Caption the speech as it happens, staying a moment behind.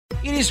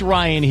It is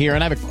Ryan here,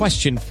 and I have a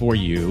question for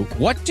you.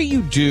 What do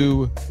you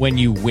do when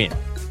you win?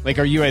 Like,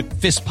 are you a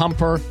fist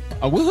pumper,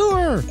 a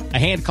woohooer, a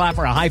hand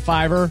clapper, a high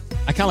fiver?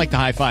 I kind of like the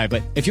high five,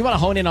 but if you want to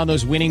hone in on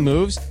those winning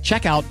moves,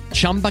 check out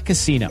Chumba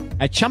Casino.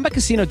 At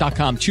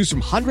ChumbaCasino.com, choose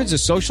from hundreds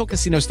of social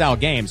casino-style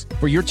games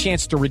for your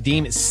chance to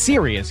redeem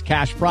serious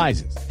cash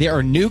prizes. There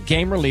are new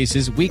game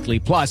releases weekly,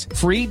 plus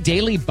free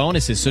daily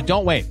bonuses. So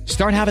don't wait.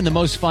 Start having the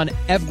most fun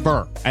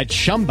ever at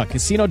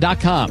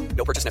ChumbaCasino.com.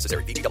 No purchase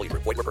necessary. VGW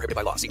Group. Void where prohibited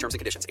by law. See terms and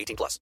conditions.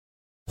 18+.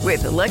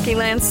 With the Lucky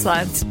Land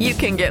Slots, you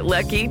can get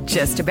lucky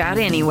just about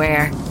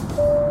anywhere.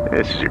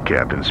 This is your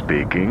captain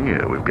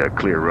speaking. We've got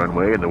clear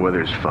runway and the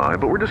weather's fine,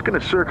 but we're just going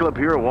to circle up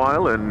here a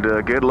while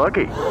and get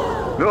lucky.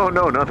 No,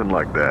 nothing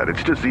like that.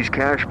 It's just these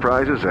cash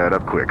prizes add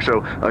up quick.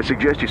 So I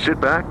suggest you sit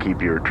back,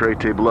 keep your tray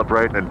table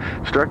upright, and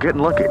start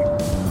getting lucky.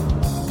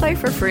 Play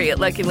for free at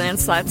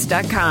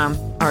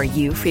LuckyLandSlots.com. Are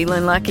you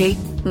feeling lucky?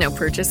 No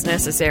purchase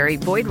necessary.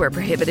 Void where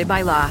prohibited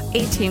by law.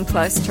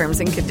 18+ terms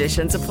and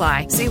conditions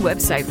apply. See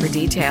website for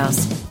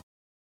details.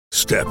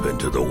 Step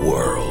into the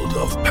world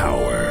of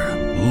power,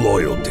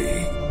 loyalty,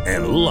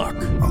 and luck.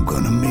 I'm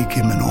gonna make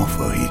him an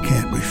offer he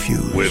can't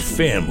refuse. With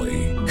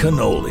family,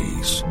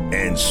 cannolis,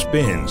 and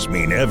spins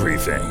mean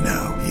everything.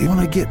 Now, you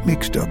wanna get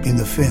mixed up in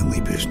the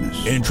family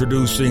business.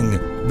 Introducing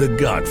The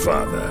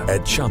Godfather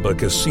at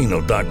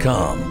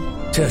ChumbaCasino.com.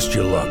 Test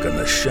your luck in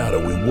the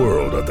shadowy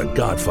world of The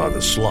Godfather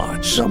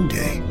slot.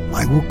 Someday,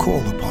 I will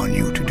call upon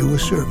you to do a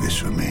service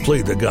for me.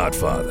 Play The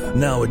Godfather,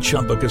 now at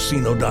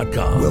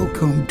ChumbaCasino.com.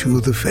 Welcome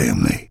to the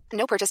family.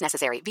 No purchase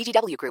necessary.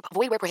 VGW Group.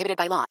 Void where prohibited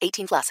by law.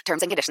 18+.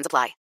 Terms and conditions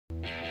apply.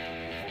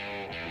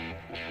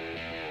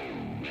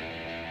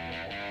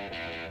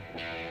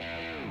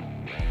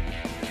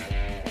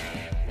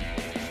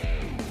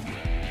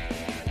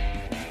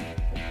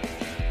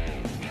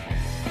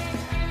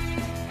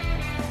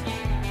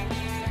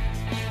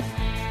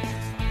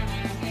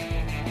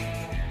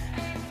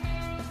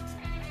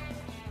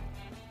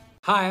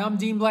 Hi, I'm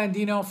Dean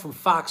Blandino from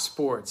Fox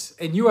Sports,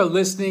 and you are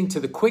listening to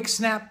the Quick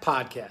Snap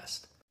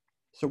Podcast.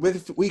 So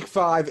with week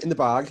 5 in the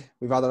bag,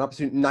 we've had an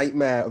absolute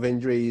nightmare of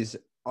injuries.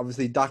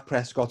 Obviously, Dak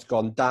Prescott's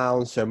gone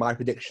down, so my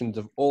predictions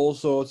of all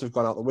sorts have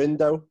gone out the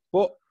window.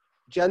 But,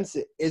 gents,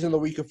 it is another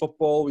week of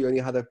football. We only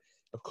had a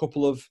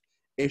couple of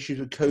issues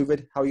with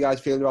COVID. How are you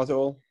guys feeling about it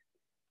all?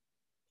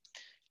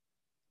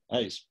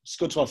 Hey, it's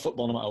good to have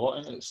football no matter what,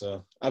 isn't it?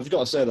 So I've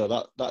got to say,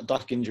 though, that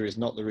Dak injury is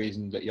not the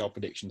reason that your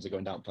predictions are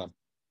going down plan.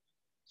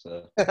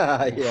 So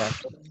yeah,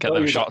 get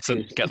them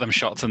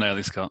shots in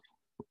early, Scott.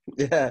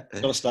 Yeah,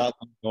 got to start.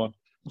 Go on.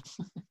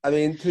 I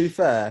mean, to be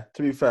fair,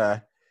 if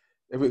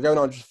we're going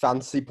on just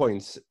fantasy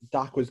points,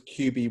 Dak was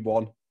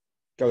QB1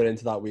 going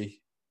into that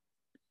week.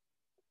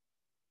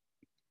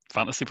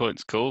 Fantasy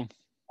points, cool.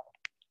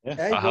 Yeah,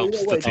 that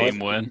helps the team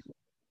win.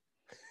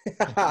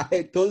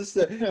 It does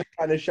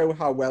kind of show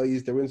how well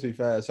he's doing, to be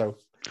fair. So,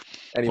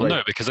 anyway. Well,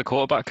 no, because a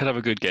quarterback could have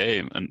a good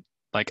game and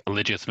like a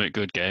legitimate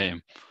good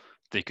game.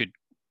 They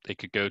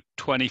could go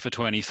 20 for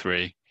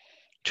 23,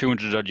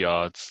 200 odd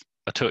yards,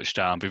 a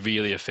touchdown, be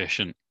really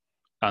efficient,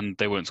 and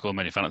they won't score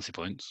many fantasy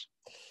points.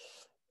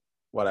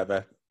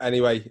 Whatever.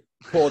 Anyway,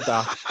 poor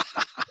Dak.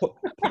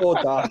 Poor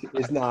Dak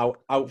is now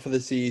out for the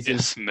season.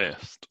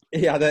 Dismissed.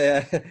 He had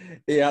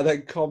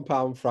a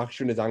compound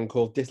fracture in his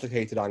ankle,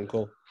 dislocated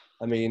ankle.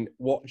 I mean,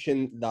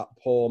 watching that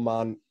poor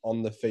man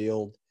on the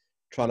field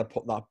trying to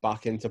put that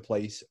back into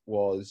place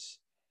was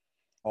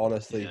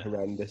honestly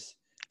horrendous.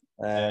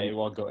 He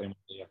was got him.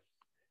 Yeah.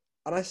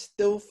 And I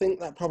still think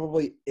that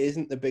probably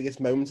isn't the biggest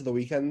moment of the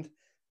weekend.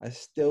 I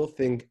still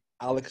think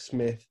Alex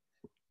Smith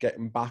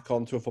getting back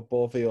onto a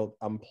football field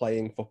and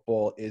playing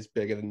football is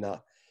bigger than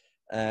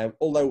that.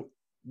 Although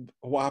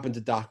what happened to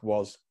Dak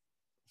was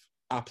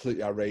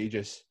absolutely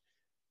outrageous.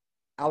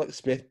 Alex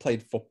Smith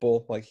played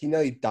football. Like, he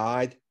nearly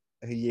died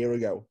a year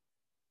ago,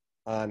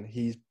 and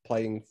he's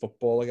playing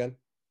football again.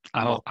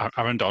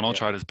 Aaron Donald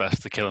tried his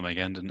best to kill him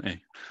again, didn't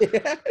he?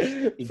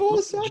 Yeah,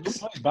 4 sacks.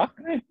 Back,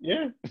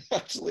 yeah,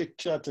 actually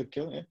tried to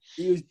kill him.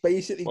 He was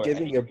basically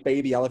giving a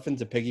baby elephant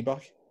a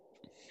piggyback.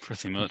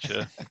 Pretty much,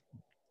 yeah.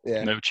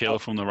 Yeah. No chill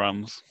from the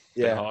Rams.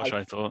 Yeah, harsh,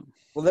 I thought.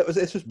 Well,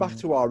 this was back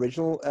to our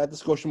original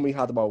discussion we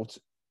had about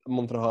a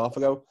month and a half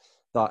ago,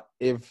 that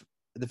if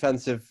a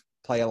defensive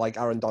player like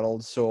Aaron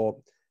Donald saw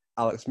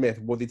Alex Smith,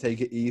 would he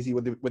take it easy?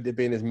 Would it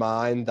be in his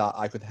mind that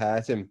I could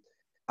hurt him?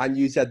 And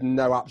you said,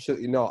 no,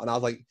 absolutely not. And I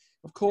was like,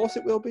 of course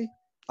it will be.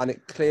 And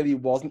it clearly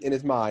wasn't in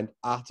his mind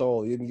at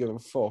all. He didn't give a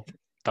fuck.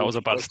 That was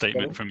a bad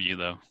statement from you,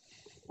 though.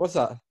 What's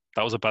that?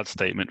 That was a bad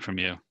statement from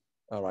you.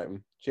 All right.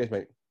 Cheers,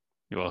 mate.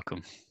 You're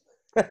welcome.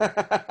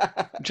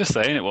 I'm just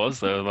saying it was,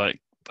 though. Like,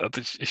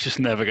 it's just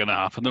never going to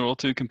happen. They're all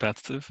too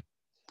competitive.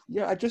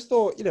 Yeah, I just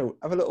thought,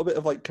 have a little bit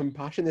of, like,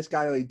 compassion. This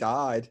guy only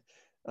died.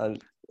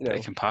 And,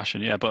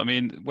 compassion, yeah. But, I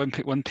mean,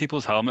 when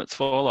people's helmets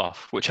fall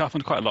off, which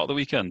happened quite a lot of the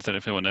weekends, I don't know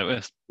if anyone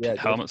noticed,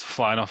 helmets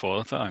flying off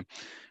all the time.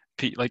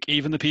 Like,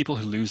 even the people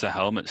who lose their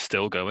helmets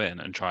still go in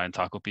and try and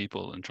tackle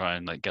people and try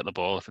and, like, get the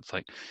ball if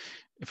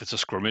it's a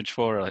scrimmage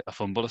for like a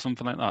fumble or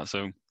something like that.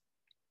 So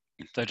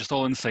they're just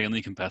all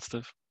insanely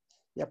competitive.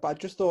 Yeah, but I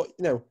just thought,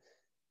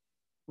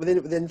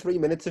 within 3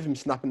 minutes of him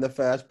snapping the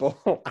first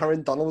ball,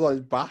 Aaron Donald was on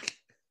his back.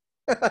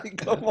 Like,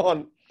 come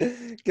on,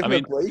 give him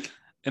a break.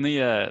 In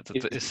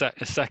his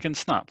second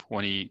snap,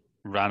 when he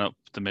ran up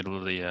the middle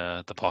of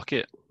the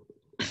pocket,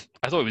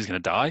 I thought he was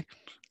going to die.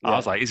 Yeah. I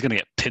was like, he's going to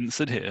get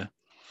pincered here.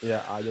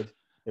 Yeah, I did.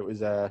 It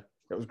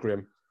was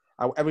grim.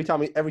 Every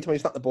time he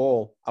snapped the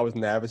ball, I was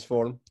nervous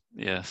for him.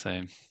 Yeah,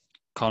 same.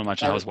 Can't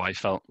imagine how his wife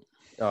felt.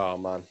 Oh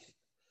man.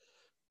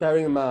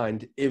 Bearing in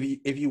mind,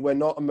 if you were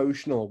not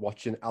emotional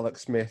watching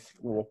Alex Smith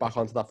walk back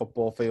onto that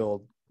football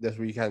field this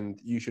weekend,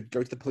 you should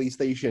go to the police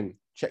station,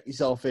 check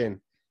yourself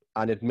in,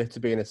 and admit to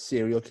being a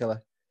serial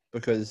killer,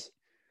 because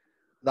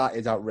that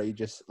is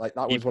outrageous. Like,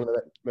 that was one of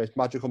the most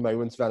magical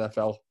moments of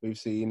NFL we've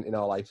seen in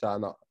our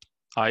lifetime.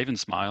 I even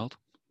smiled.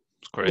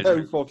 It's crazy.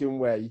 No fucking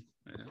way.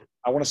 Yeah.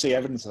 I want to see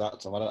evidence of that,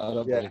 Tom. I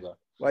don't believe that.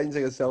 Why didn't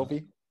you take a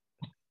selfie?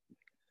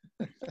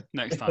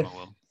 Next time I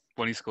will.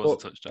 When he scores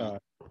a touchdown.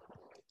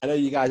 I know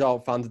you guys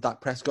aren't fans of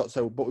Dak Prescott,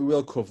 but we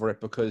will cover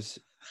it, because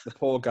the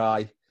poor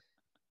guy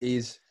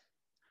is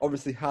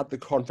obviously had the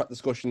contract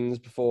discussions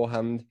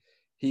beforehand.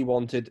 He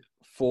wanted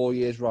 4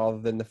 years rather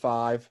than the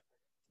 5.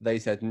 They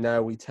said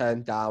no. He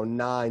turned down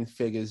 9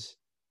 figures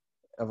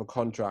of a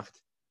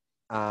contract,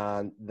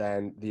 and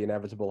then the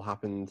inevitable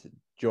happened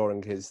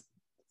during his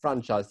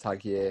franchise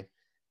tag year,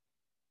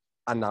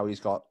 and now he's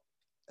got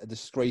a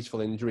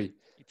disgraceful injury.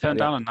 He turned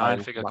down a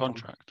 9-figure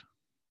contract.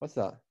 What's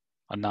that?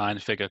 A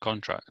 9-figure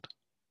contract.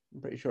 I'm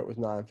pretty sure it was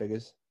 9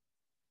 figures.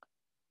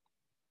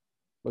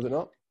 Was it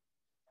not?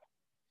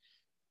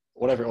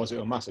 Whatever it was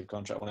a massive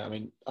contract, wasn't it? I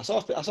mean, I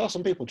saw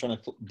some people trying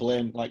to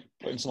blame, like,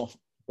 putting some off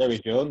Jerry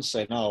Jones,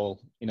 saying, "Oh,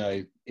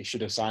 well, he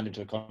should have signed him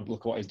to a contract.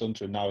 Look what he's done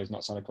to him now. He's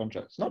not signed a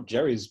contract." It's not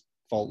Jerry's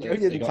fault. Jerry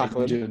didn't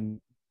tackle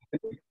him.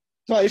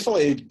 It's not his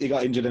fault he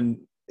got injured, and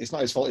it's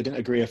not his fault he didn't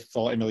agree a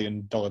 $40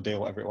 million deal,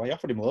 whatever it was. He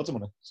offered him loads of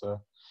money. So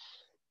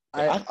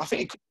I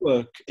think it could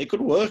work. It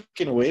could work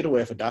in a weird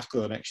way for Dak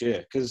next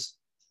year, because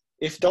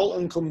if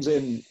Dalton comes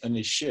in and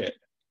he's shit,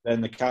 then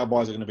the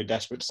Cowboys are going to be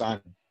desperate to sign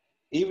him.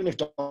 Even if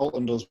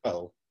Dalton does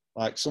well,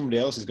 like, somebody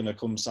else is going to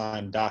come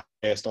sign Dak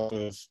based off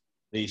of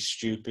these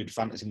stupid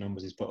fantasy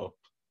numbers he's put up,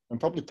 and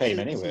probably pay him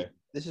anyway.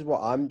 This is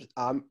what I'm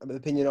of the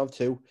opinion of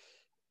too.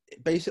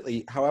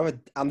 Basically, however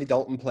Andy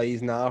Dalton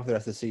plays now for the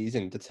rest of the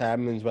season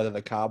determines whether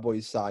the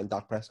Cowboys sign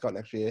Dak Prescott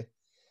next year.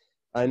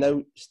 I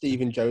know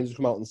Stephen Jones has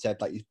come out and said,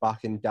 like, he's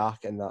backing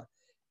Dak and that,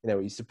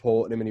 he's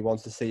supporting him and he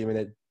wants to see him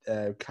in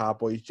a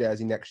Cowboys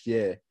jersey next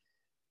year.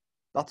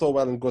 That's all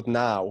well and good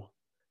now,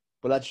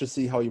 but let's just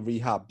see how he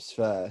rehabs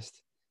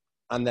first.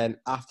 And then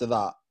after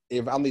that,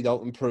 if Andy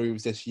Dalton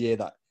proves this year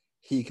that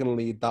he can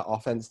lead that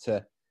offense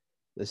to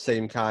the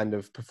same kind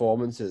of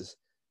performances,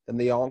 then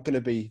they aren't going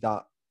to be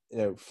that,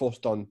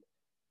 fussed on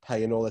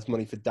paying all this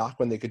money for Dak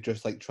when they could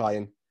just, like, try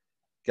and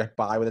get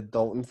by with a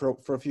Dalton for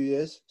a few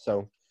years.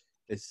 So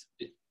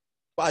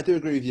but I do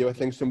agree with you. I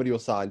think somebody will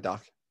sign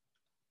Dak.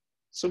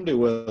 Somebody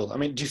will. I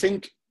mean, do you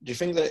think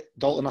that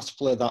Dalton has to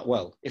play that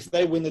well? If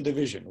they win the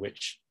division,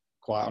 which,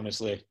 quite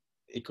honestly,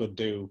 he could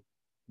do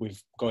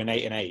with going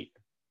 8-8.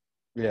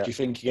 Yeah. Do you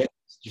think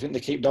they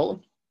keep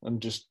Dalton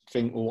and just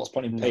think, well, what's the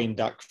point in paying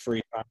Dak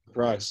 $3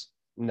 price?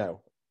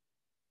 No.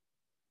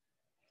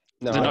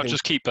 Does it not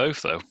just keep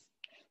both, though?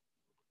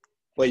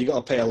 Well, you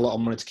got to pay a lot of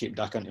money to keep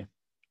Dak, haven't you?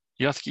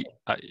 You have to keep,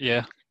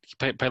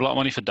 pay a lot of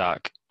money for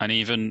Dak, and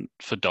even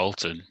for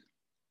Dalton.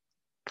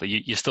 But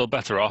you're still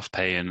better off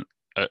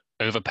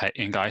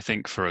overpaying, I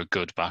think, for a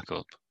good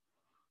backup.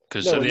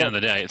 Because at the end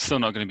of the day, it's still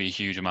not going to be a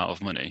huge amount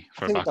of money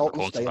for a backup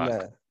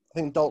quarterback. I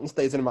think Dalton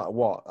stays in no matter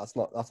what. That's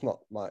not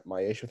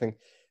my issue. I think,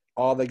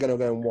 are they going to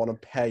go and want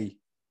to pay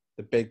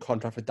the big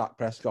contract for Dak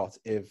Prescott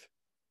if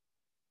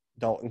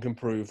Dalton can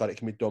prove that it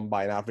can be done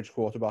by an average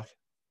quarterback?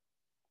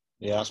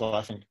 Yeah, that's what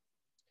I think.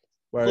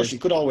 Whereas, plus, you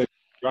could always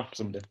draft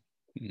somebody.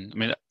 I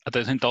mean, I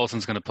don't think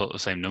Dalton's going to put the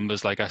same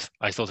numbers. Like,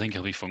 I still think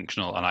he'll be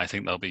functional, and I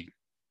think they'll be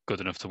good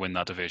enough to win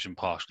that division,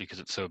 partially because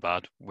it's so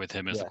bad with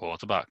him as the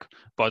quarterback.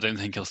 But I don't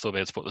think he'll still be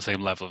able to put the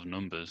same level of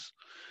numbers.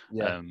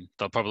 Yeah.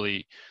 They'll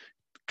probably,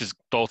 because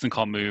Dalton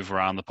can't move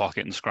around the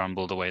pocket and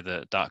scramble the way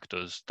that Dak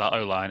does. That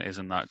O-line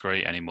isn't that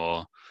great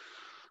anymore.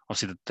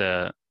 Obviously,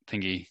 the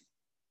thingy,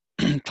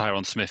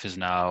 Tyron Smith is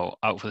now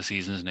out for the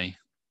season, isn't he?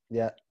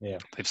 Yeah.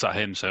 They've sat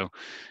him, so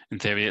in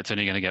theory, it's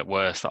only going to get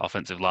worse, that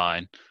offensive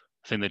line.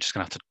 I think they're just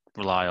going to have to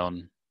rely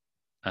on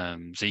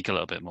Zeke a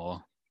little bit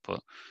more. But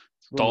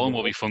Dalton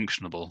will be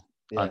functional,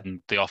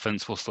 and the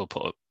offense will still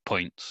put up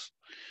points.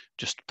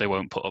 Just they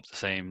won't put up the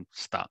same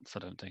stats, I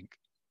don't think.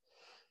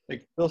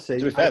 We'll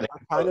see.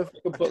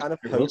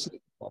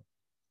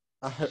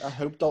 I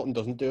hope Dalton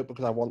doesn't do it,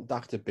 because I want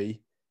Dak to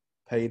be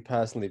paid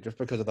personally, just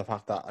because of the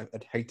fact that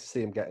I'd hate to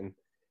see him getting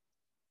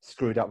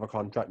screwed out of a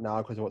contract now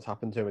because of what's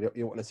happened to him. You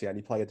don't want to see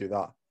any player do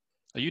that.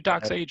 Are you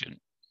Dak's agent?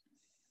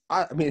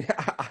 I mean,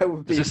 I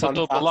would be. Is this a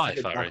double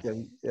life, Harry?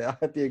 Yeah,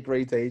 I'd be a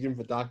great agent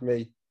for Dak,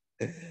 me.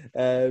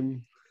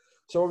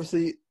 So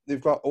obviously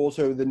they've got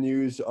also the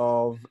news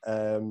of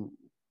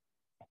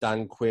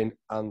Dan Quinn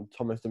and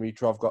Thomas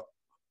Dimitrov got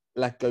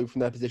let go from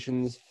their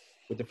positions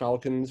with the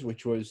Falcons,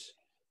 which was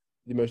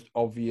the most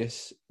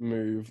obvious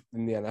move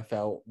in the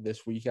NFL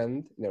this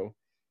weekend. I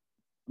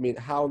mean,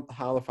 how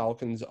the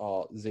Falcons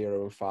are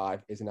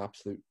 0-5 is an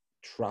absolute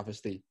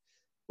travesty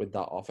with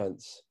that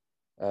offense.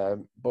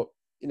 But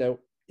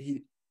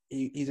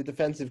he's a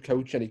defensive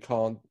coach and he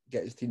can't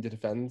get his team to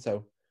defend.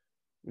 So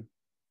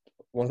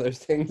one of those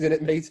things, isn't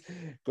it, mate?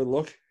 Good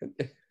luck.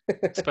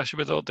 Especially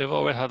with they've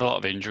already had a lot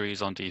of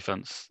injuries on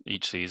defense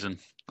each season.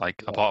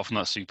 Apart from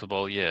that Super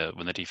Bowl year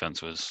when the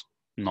defense was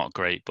not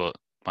great but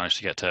managed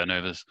to get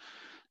turnovers,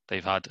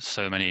 they've had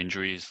so many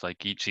injuries.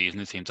 Each season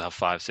they seem to have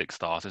 5-6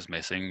 starters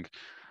missing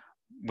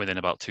within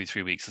about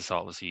 2-3 weeks to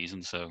start the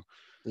season. So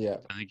yeah,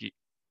 I think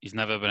he's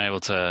never been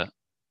able to.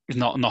 He's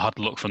not had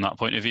luck from that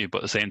point of view. But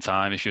at the same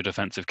time, if you're a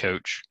defensive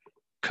coach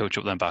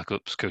up them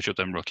backups, coach up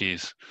them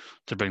rookies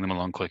to bring them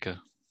along quicker.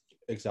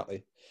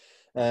 Exactly.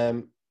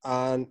 And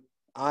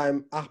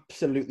I'm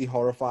absolutely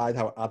horrified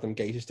how Adam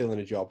Gase is still in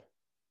a job.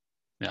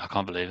 Yeah, I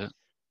can't believe it.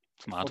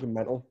 It's mad. Fucking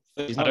mental.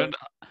 I don't.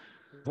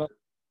 Go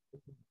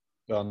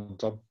on,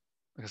 Tom.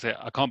 Like I say,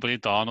 I can't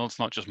believe Darnold's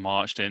not just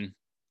marched in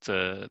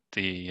to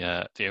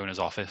the owner's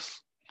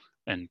office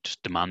and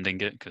just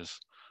demanding it, because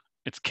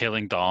it's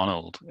killing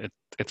Darnold.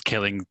 It's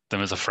killing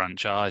them as a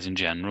franchise in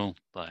general.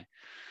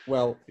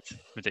 It's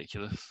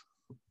ridiculous.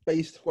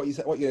 Based what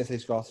you're going to say,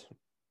 Scott?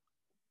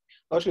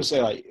 I was going to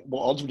say,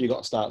 what odds would you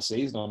got to start the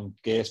season on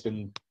Gase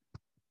being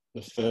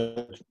the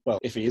third? Well,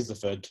 if he is the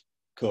third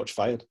coach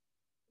fired,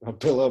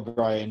 Bill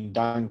O'Brien,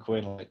 Dan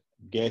Quinn,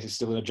 Gase is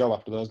still in a job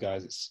after those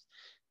guys.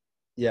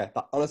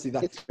 Honestly,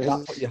 that's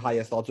what your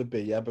highest odds would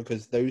be,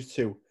 because those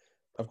two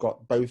have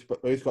got both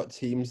got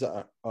teams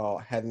that are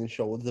head and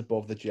shoulders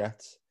above the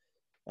Jets,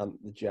 and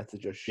the Jets are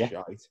just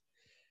shite.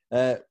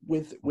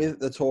 With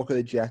the talk of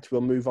the Jets, we'll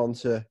move on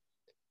to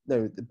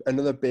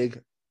another big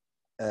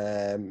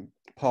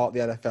part of the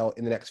NFL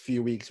in the next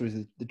few weeks was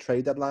the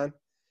trade deadline.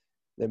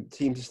 The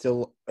teams are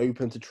still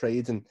open to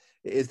trades, and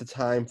it is the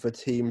time for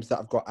teams that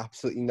have got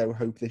absolutely no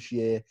hope this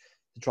year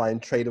to try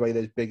and trade away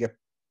those bigger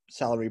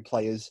salary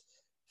players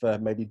for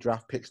maybe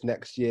draft picks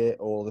next year,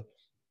 or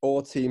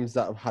teams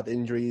that have had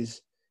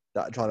injuries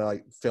that are trying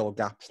to fill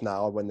gaps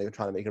now when they're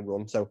trying to make a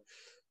run. So,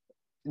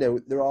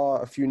 there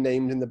are a few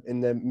names in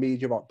the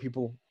media about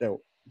people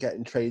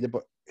getting traded,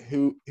 but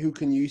who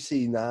can you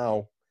see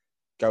now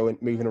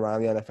moving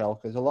around the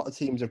NFL? Because a lot of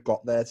teams have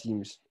got their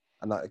teams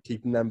and that are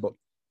keeping them, but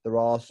there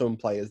are some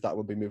players that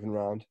will be moving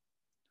around.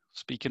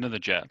 Speaking of the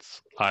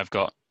Jets, I've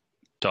got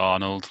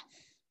Darnold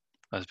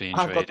as being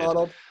traded. Got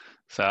Darnold.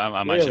 So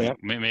I'm actually,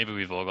 maybe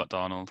we've all got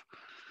Darnold.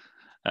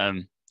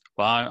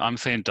 I'm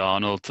saying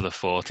Darnold to the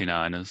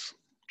 49ers.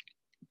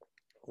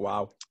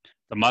 Wow.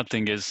 The mad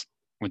thing is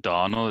with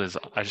Darnold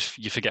is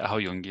you forget how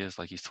young he is.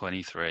 He's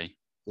 23.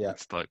 Yeah.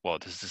 It's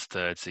this is his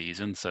third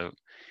season, so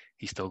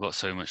he's still got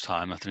so much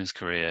time left in his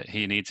career.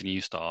 He needs a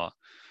new start.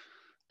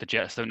 The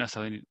Jets need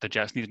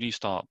a new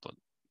start, but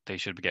they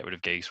should get rid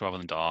of Gase rather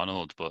than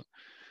Darnold. But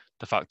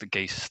the fact that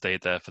Gase has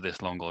stayed there for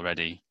this long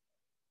already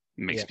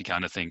makes me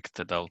kind of think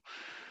that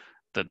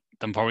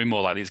they're probably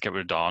more likely to get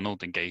rid of Darnold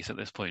than Gase at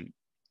this point.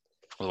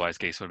 Otherwise,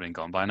 Gase would have been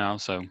gone by now.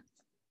 So,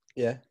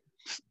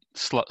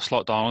 slot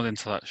Darnold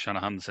into that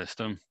Shanahan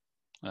system.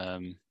 I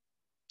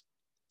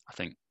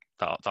think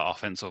that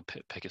offense will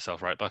pick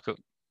itself right back up.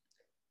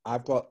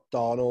 I've got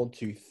Darnold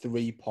to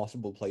 3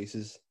 possible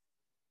places.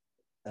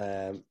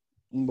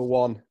 Number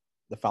 1,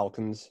 the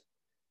Falcons.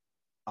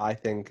 I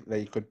think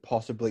they could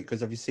possibly,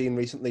 because have you seen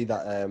recently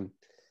that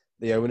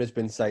the owner's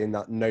been saying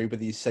that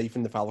nobody's safe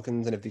in the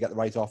Falcons, and if they get the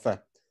right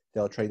offer,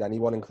 they'll trade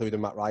anyone,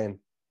 including Matt Ryan.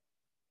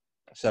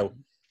 So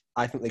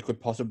I think they could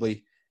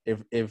possibly,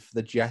 if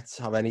the Jets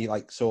have any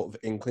sort of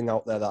inkling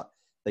out there that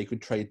they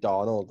could trade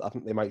Darnold, I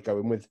think they might go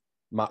in with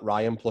Matt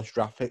Ryan plus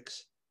draft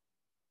picks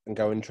and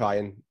go and try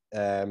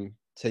and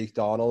take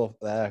Darnold up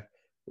there.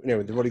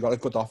 They've already got a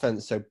good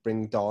offense, so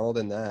bring Darnold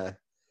in there.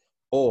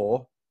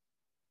 Or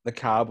the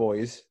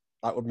Cowboys,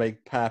 that would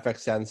make perfect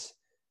sense.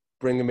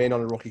 Bring him in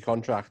on a rookie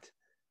contract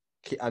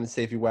and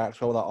see if he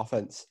works well with that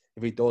offense.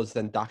 If he does,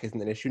 then Dak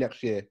isn't an issue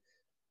next year.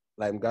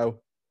 Let him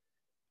go.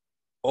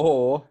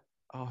 Or,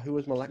 who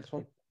was my next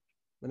one?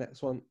 The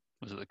next one?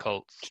 Was it the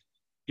Colts?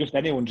 Just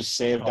anyone, just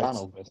save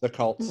Darnold. The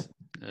Colts.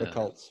 The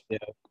Colts. Yeah.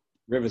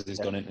 Rivers is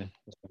done, isn't he?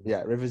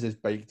 Yeah, Rivers is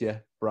baked,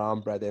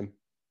 brown bread him.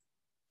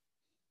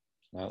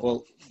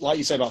 Well, like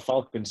you said about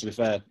Falcons, to be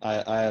fair,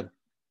 I had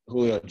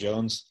Julio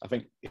Jones. I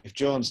think if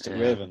Jones to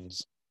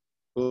Ravens,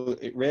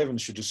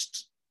 Ravens should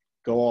just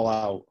go all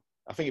out.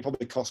 I think it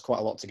probably costs quite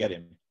a lot to get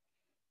him.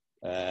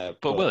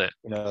 But will it?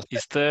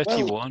 He's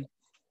 31. Well,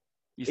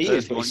 he's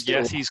 31.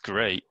 Yes, he's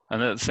great.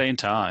 And at the same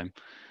time,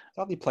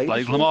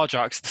 Lamar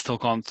Jackson still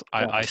can't.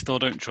 I still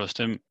don't trust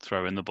him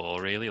throwing the ball,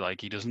 really.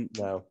 He doesn't.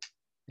 No.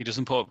 He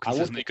doesn't put up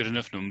consistently good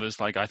enough numbers.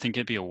 I think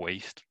it'd be a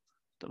waste.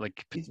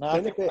 He's been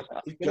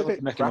a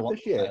bit crap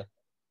this year.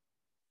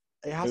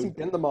 It hasn't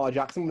been Lamar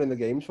Jackson winning the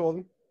games for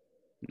them.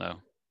 No,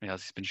 he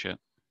has. He's been shit.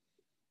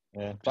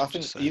 Yeah, but I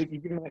think you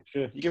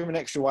give him an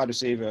extra wide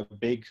receiver, a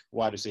big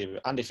wide receiver,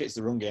 and it fits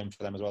the run game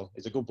for them as well.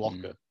 He's a good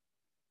blocker.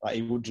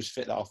 He would just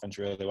fit that offense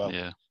really well.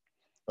 Yeah.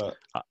 But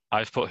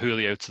I've put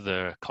Julio to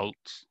the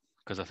Colts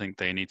because I think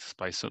they need to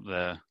spice up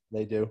their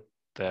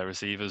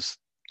receivers.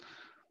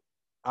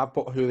 I've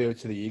put Julio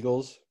to the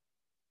Eagles.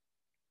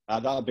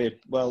 That'll be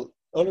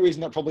only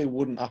reason that probably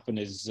wouldn't happen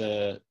is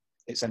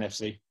it's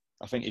NFC.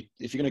 I think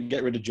if you're going to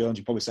get rid of Jones,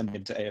 you probably send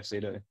him to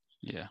AFC, don't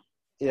you?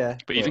 Yeah.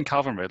 But even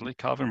Calvin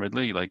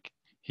Ridley, like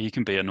he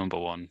can be a number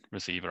one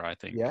receiver. I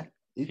think. Yeah,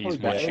 he's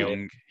much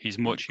young. He's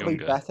much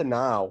younger. Better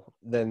now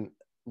than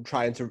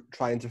trying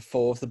to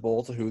force the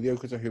ball to Julio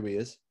because of who he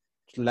is.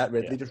 Just let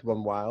Ridley just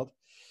run wild.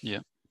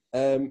 Yeah.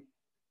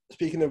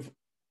 Speaking of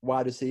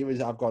wide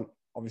receivers, I've gone.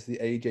 Obviously,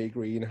 AJ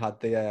Green had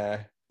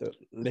the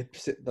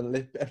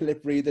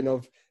lip reading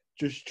of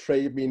 "just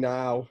trade me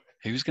now."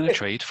 Who's going to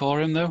trade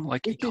for him though?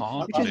 Like he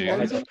can't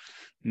move.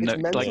 No,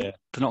 like they're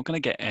not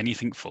going to get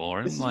anything for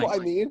him. This is what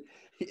I mean.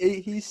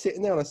 He's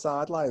sitting there on a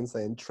sideline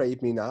saying,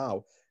 "Trade me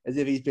now," as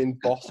if he's been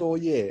boss all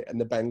year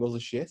and the Bengals are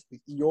shit.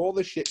 You're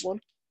the shit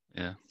one.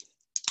 Yeah.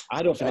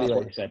 I don't think that's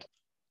what he said.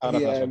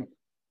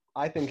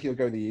 I think he'll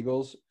go the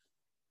Eagles.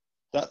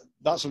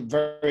 That's a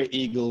very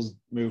Eagles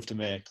move to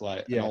make.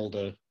 Like an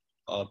older.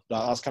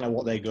 That's kind of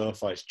what they go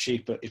for. It's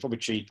cheaper. It's probably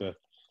cheaper.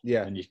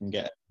 Yeah. And you can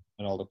get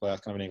an older player.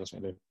 That's kind of an Eagles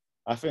thing to do.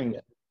 I think.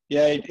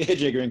 Yeah,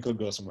 AJ Green could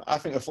go somewhere. I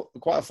think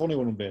quite a funny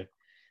one would be, and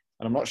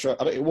I'm not sure.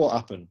 It won't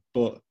happen.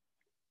 But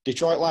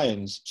Detroit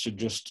Lions should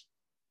just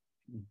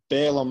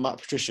bail on Matt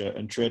Patricia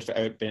and trade for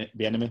Eric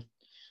Bieniemy.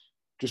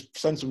 Just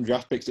send some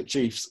draft picks at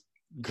Chiefs.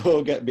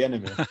 Go get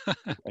Bieniemy.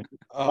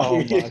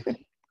 Man.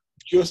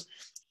 Just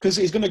because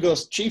he's going to go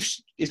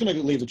Chiefs. He's going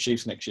to leave the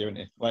Chiefs next year,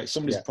 isn't he? Like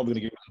somebody's probably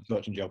going to give him a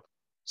coaching job.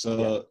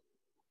 So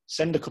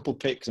send a couple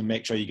picks and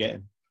make sure you get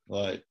him.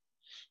 Like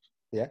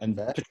and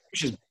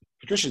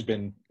Patricia's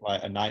been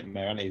like a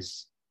nightmare, and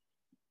he's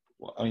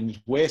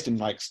wasting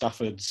like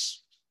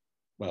Stafford's.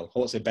 Well, I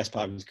won't say best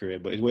part of his career,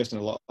 but he's wasting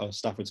a lot of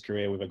Stafford's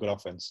career with a good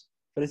offense.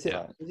 But is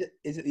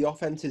it the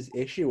offense's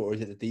issue or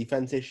is it the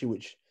defense issue,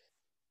 which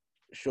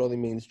surely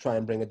means try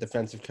and bring a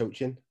defensive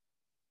coach in?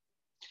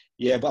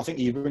 Yeah, but I think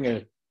you bring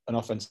an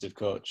offensive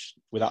coach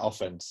with that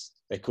offense,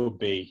 they could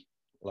be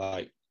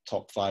like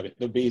top 5.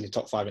 They'd be the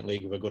top 5 in the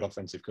league with a good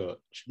offensive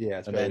coach.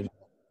 Yeah, and then you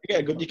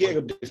get a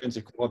good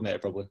defensive coordinator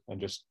probably, and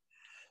just.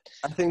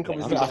 I think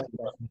obviously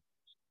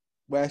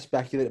we're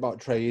speculating about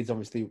trades.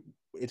 Obviously,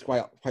 it's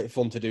quite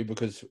fun to do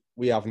because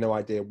we have no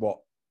idea what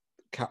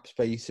cap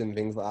space and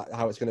things like that,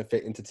 how it's going to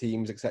fit into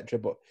teams, etc.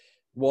 But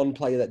one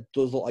player that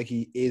does look like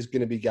he is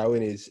going to be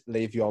going is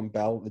Le'Veon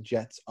Bell. The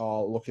Jets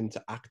are looking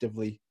to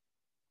actively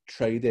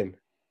trade him.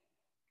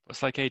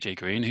 It's like AJ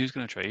Green. Who's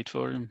going to trade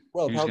for him?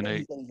 Well, he's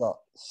only got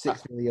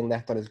 $6 million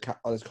left on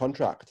his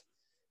contract,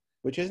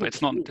 which isn't. But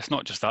it's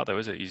not just that though,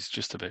 is it? He's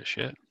just a bit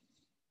shit.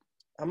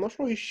 I'm not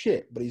sure he's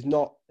shit, but he's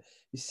not.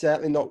 He's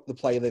certainly not the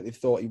player that they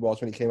thought he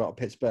was when he came out of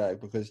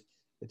Pittsburgh, because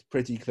it's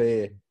pretty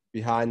clear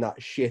behind that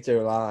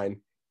shitter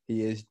line,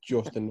 he is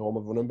just a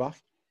normal running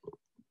back.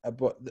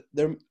 But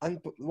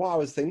what I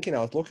was thinking,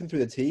 I was looking through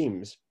the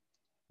teams,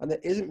 and there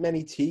isn't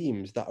many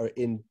teams that are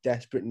in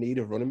desperate need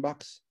of running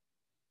backs.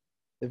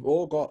 They've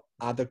all got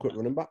adequate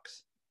running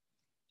backs.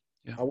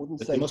 Yeah. I wouldn't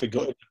say. They must be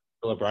good.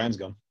 Bill O'Brien's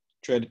gone.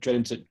 Trade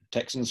into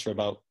Texans for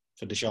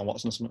Deshaun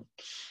Watson or something.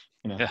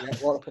 You know.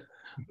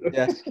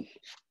 Yeah.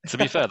 To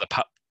be fair,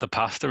 the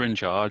pastor in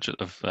charge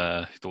of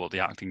the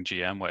acting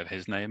GM, whatever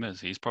his name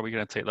is, he's probably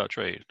going to take that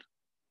trade.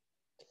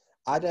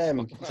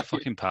 It's a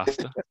fucking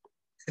pastor.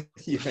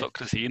 Yeah. The fuck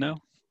does he know?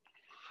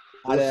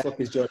 Who the fuck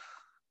is Judge?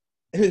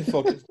 Who the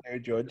fuck is no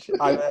Judge?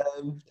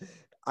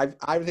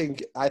 I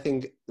think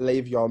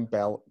Le'Veon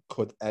Bell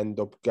could end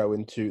up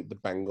going to the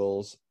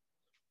Bengals.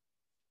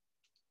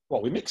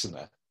 What, we Mixon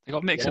there? They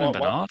got Mixon and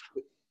Bernard.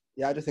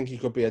 Yeah, I just think he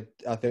could be I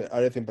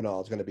don't think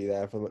Bernard's going to be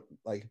there for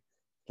like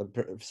the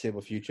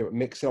foreseeable future.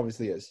 Mixon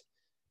obviously is,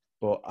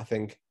 but I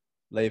think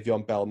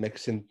Le'Veon Bell,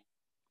 Mixon,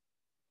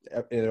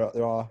 there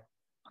are.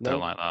 I don't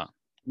like that.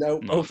 No,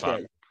 not a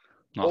fan.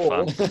 Not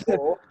a fan.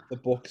 Or the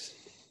Bucks.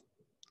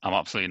 I'm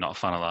absolutely not a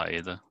fan of that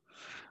either.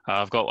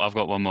 I've got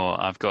one more.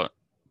 I've got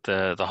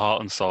the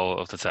heart and soul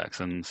of the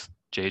Texans,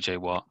 JJ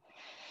Watt,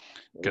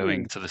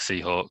 going to the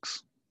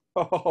Seahawks.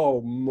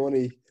 Oh,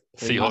 money!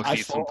 Seahawks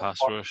need some pass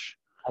rush.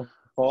 I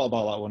thought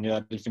about that one. Yeah, I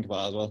did think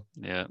about it as well.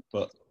 Yeah,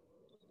 but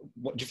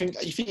what do you think?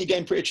 You think you're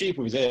getting pretty cheap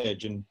with his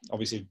age, and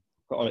obviously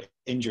got an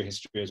injury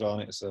history as well,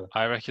 isn't it? So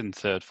I reckon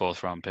 3rd,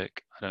 4th round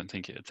pick. I don't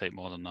think it would take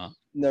more than that.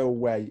 No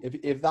way.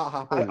 If that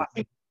happens, I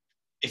think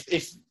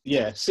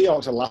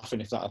Seahawks are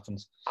laughing if that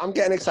happens. I'm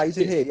getting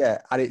excited here, yeah,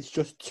 and it's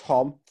just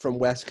Tom from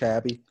West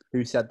Kirby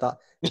who said that.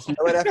 It's no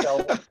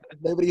NFL.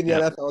 Nobody in the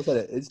NFL said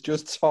it. It's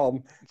just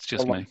Tom. It's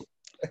just me.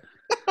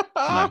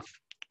 No.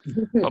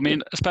 I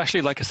mean,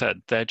 especially like I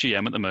said, their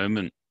GM at the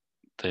moment.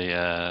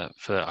 I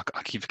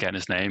keep forgetting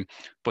his name,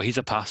 but he's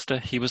a pastor.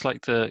 He was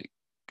like the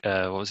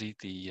what was he?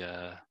 He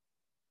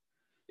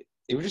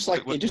was just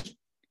like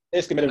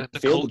basically made the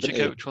culture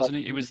coach, wasn't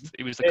he? He was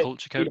the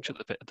culture coach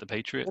at the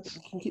Patriots.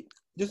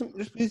 Just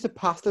because he's a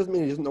pastor doesn't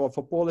mean he doesn't know what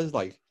football is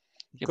like.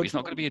 Yeah, but he's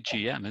not going to be a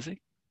GM, is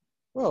he?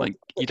 Well, like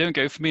you don't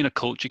go from being a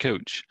culture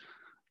coach,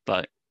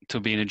 like to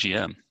being a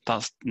GM.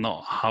 That's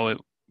not how it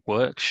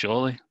works,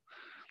 surely.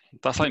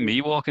 That's like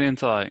me walking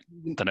into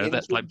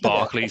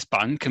Barclays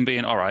Bank and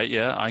being, all right,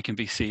 yeah, I can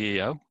be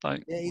CEO. Yeah,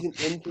 he's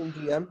an interim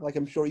GM. Like,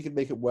 I'm sure he could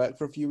make it work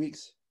for a few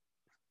weeks.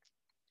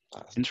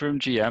 Interim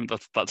GM,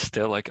 that's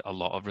still like a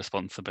lot of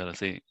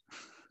responsibility.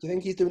 Do you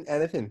think he's doing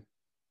anything?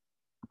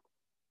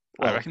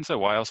 I reckon so.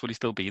 Why else would he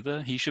still be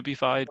there? He should be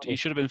fired. He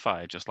should have been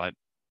fired, just like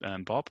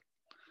Bob.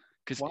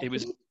 Because it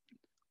was...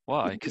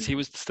 Why? Because he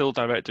was still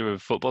director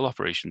of football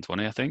operations,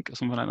 wasn't he, I think, or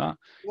something like that?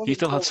 He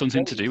still had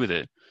something to do with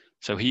it.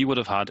 So he would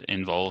have had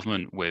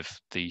involvement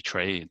with the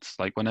trades.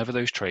 Like, whenever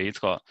those trades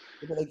got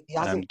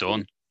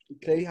done. He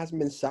clearly hasn't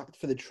been sacked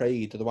for the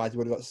trade. Otherwise, he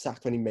would have got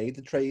sacked when he made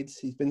the trades.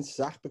 He's been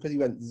sacked because he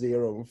went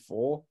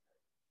 0-4.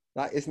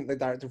 That isn't the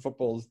director of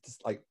football's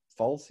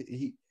fault.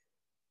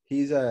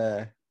 He's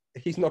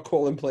not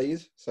calling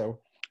plays. So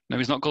no,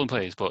 he's not calling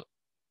plays. But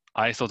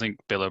I still think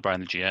Bill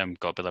O'Brien, the GM,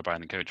 got Bill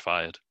O'Brien, the coach,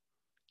 fired.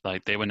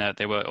 Like, they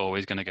were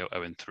always going to go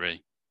 0-3.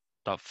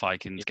 That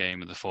Vikings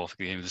game, the fourth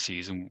game of the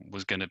season,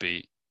 was going to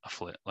be a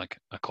flip, like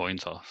a coin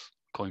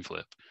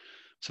flip.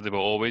 So they were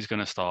always going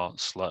to start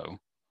slow.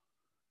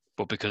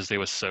 But because they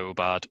were so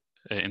bad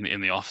in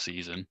the off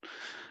season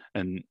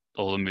and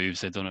all the moves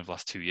they've done over the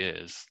last 2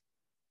 years,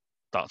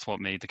 that's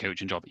what made the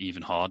coaching job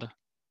even harder.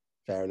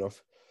 Fair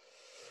enough.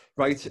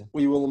 Right,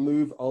 we will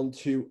move on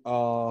to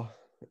our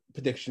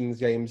predictions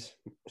games.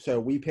 So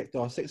we picked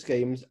our 6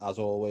 games, as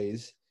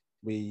always.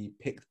 We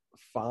picked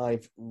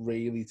 5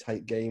 really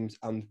tight games,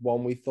 and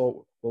one I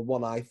thought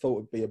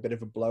would be a bit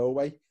of a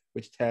blowaway,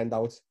 which turned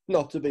out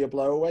not to be a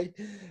blowaway.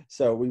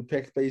 So we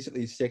picked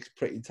basically 6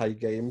 pretty tight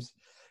games.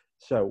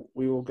 So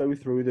we will go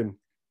through them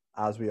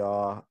as we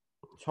are.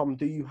 Tom,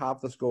 do you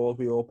have the scores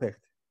we all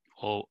picked?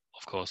 Oh,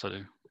 of course I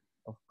do.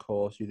 Of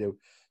course you do.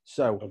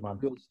 So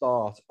we'll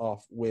start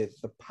off with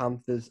the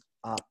Panthers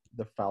at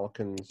the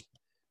Falcons.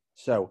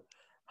 So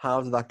how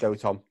did that go,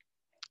 Tom?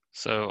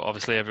 So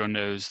obviously everyone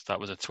knows that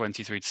was a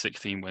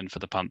 23-16 win for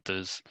the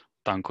Panthers.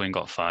 Dan Quinn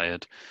got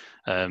fired.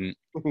 Me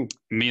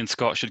and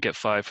Scott should get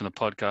fired from the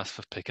podcast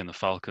for picking the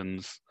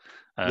Falcons.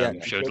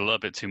 Showed a little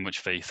bit too much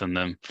faith in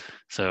them.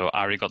 So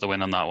Ari got the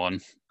win on that one,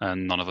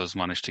 and none of us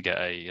managed to get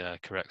a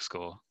correct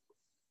score.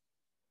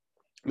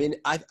 I mean,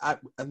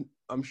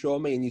 I'm sure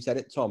me and you said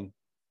it, Tom,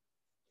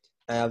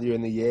 earlier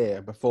in the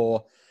year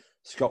before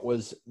Scott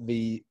was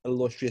the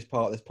illustrious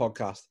part of this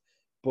podcast.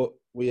 But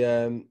we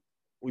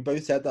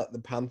both said that the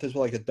Panthers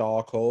were like a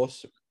dark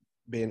horse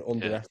being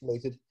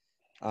underestimated.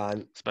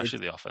 And especially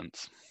the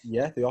offense.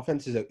 Yeah, the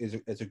offense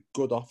is a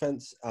good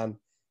offense, and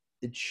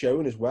it's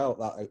shown as well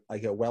that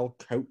like a well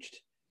coached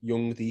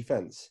young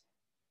defense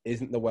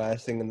isn't the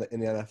worst thing in the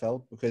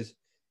NFL, because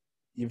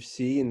you've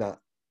seen that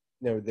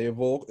they've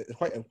all it's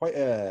quite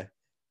a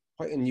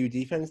new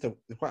defense. There's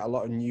quite a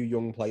lot of new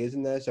young players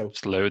in there. So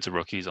there's loads of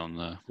rookies on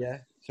there. Yeah.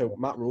 So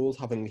Matt Rule's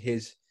being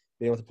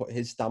able to put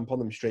his stamp on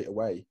them straight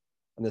away,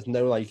 and there's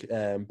no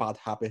bad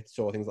habits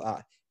or things like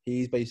that.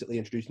 He's basically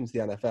introducing to the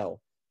NFL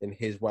in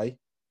his way.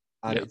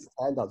 And it's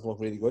turned out to look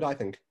really good, I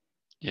think.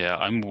 Yeah,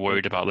 I'm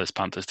worried about this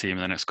Panthers team in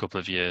the next couple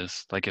of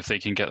years. Like, if they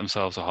can get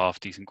themselves a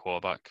half-decent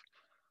quarterback,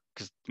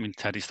 because, I mean,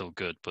 Teddy's still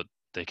good, but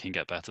they can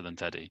get better than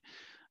Teddy.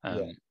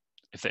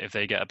 If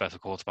they get a better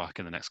quarterback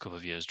in the next couple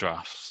of years'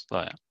 drafts,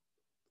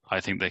 I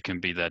think they can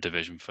be their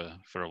division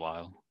for a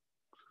while.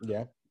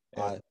 Yeah.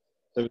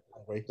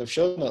 They've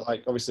shown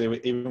that,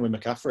 obviously, even with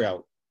McCaffrey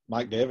out,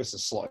 Mike Davis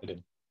has slotted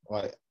in.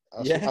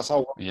 That's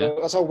how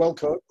well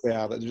coached they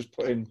are, that they're just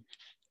putting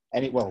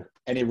any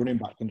running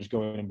back can just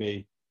go in and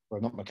be, well,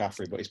 not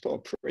McCaffrey, but he's put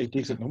up pretty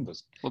decent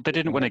numbers. Well, they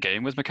didn't win a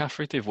game with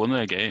McCaffrey. They've won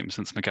their game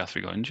since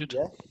McCaffrey got injured.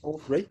 Yeah, all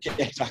 3. Yeah,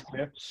 exactly.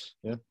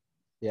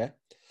 Yeah.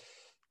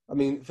 I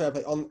mean, fair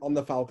play. On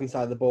the Falcon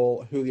side of the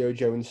ball, Julio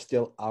Jones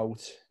still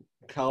out.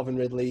 Calvin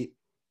Ridley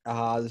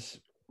has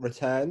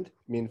returned.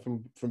 I mean,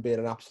 from being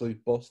an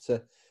absolute bust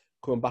to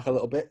coming back a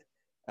little bit.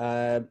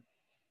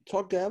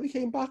 Todd Gurley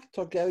came back.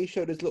 Todd Gurley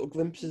showed us little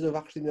glimpses of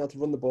actually being able to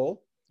run the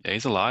ball. Yeah,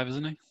 he's alive,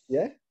 isn't he?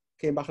 Yeah.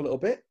 Came back a little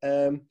bit.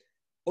 Other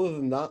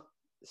than that,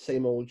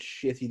 same old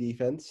shitty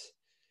defense.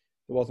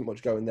 There wasn't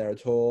much going there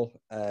at all.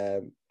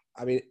 I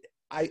mean,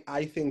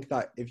 I think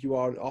that if you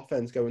are an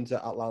offense going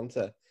to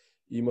Atlanta,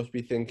 you must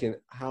be thinking,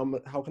 how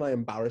can I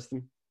embarrass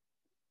them?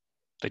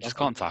 They just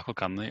can't tackle,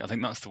 can they? I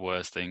think that's the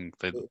worst thing.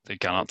 They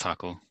cannot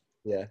tackle.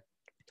 Yeah.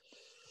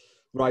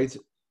 Right.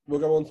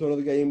 We'll go on to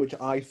another game, which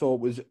I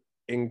thought was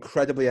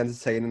incredibly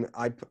entertaining.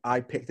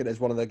 I picked it as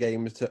one of the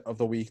games of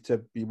the week to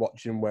be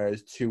watching,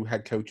 whereas 2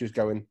 head coaches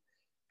going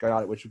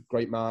at it, which was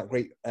great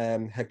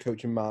head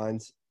coaching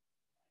minds.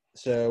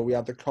 So we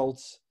had the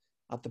Colts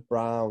at the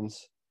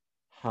Browns.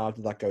 How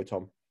did that go,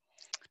 Tom?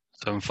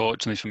 So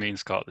unfortunately for me and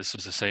Scott, this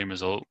was the same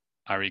result.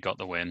 Ari got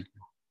the win.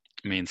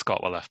 Me and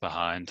Scott were left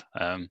behind.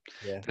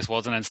 This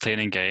was an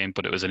entertaining game,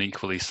 but it was an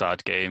equally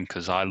sad game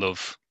because I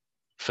love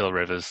Phil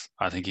Rivers.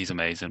 I think he's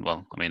amazing.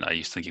 Well, I mean, I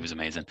used to think he was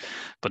amazing,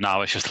 but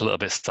now it's just a little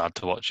bit sad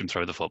to watch him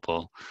throw the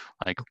football.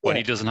 When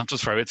he doesn't have to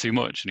throw it too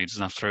much and he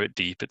doesn't have to throw it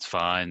deep, it's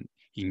fine.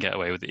 he can get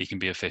away with it, he can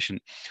be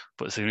efficient.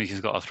 But as soon as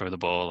he's got to throw the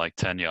ball like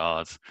 10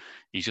 yards,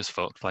 he's just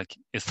fucked. Like,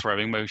 his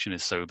throwing motion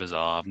is so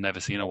bizarre. I've never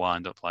seen a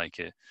wind-up like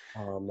it.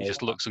 He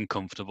just looks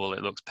uncomfortable.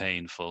 It looks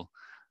painful.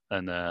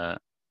 And,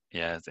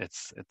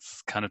 it's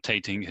kind of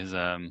tainting his...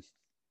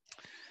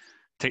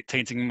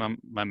 tainting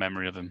my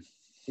memory of him.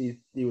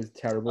 He was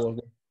terrible,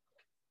 wasn't he?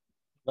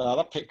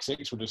 That pick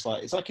six was just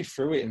like, it's like he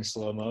threw it in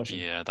slow motion.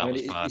 Yeah, that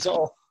was bad.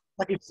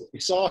 He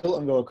saw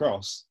Hilton go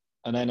across,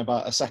 and then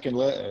about a second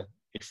later,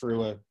 he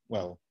threw a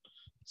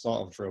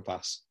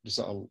pass, just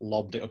sort of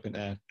lobbed it up in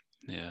there.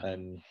 Yeah.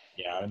 And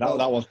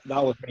that was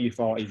when you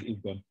thought he's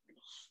done.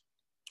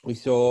 We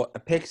saw a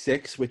pick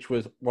six, which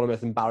was one of the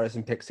most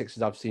embarrassing pick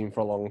sixes I've seen for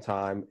a long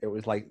time. It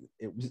was like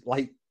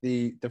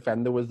the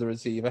defender was the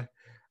receiver.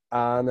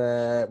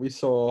 And we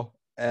saw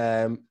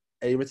a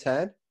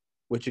return,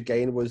 which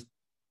again was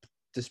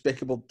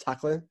despicable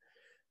tackling.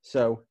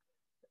 So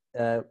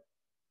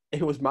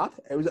it was mad.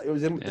 It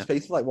was in the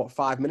space of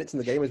 5 minutes in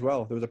the game as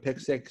well. There was a pick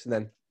six, and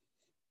then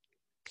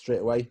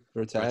straight away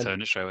the return.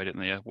 Returned it straight away, didn't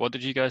they? Yeah. What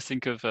did you guys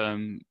think of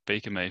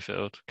Baker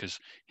Mayfield? Because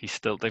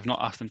they've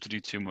not asked him to do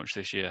too much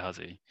this year, has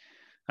he?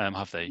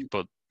 Have they?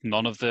 But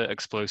none of the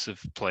explosive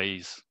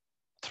plays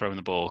throwing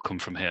the ball come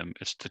from him.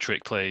 It's the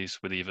trick plays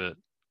with either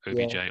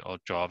OBJ or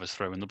Jarvis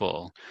throwing the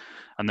ball,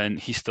 and then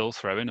he's still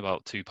throwing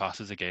about 2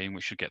 passes a game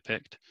which should get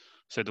picked.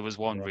 So there was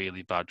one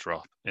really bad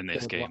drop in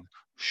this game.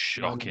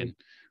 Shocking.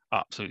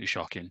 Absolutely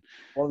shocking.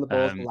 One of the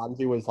balls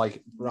Landry was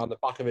around the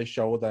back of his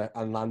shoulder,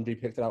 and Landry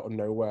picked it out of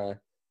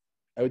nowhere.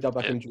 Odell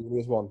Beckham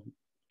Jr.'s one.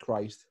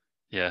 Christ.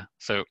 Yeah.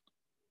 So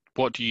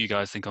what do you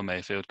guys think on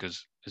Mayfield?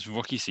 Because his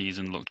rookie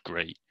season looked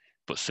great,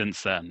 but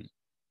since then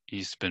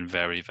he's been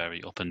very,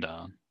 very up and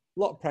down. A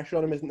lot of pressure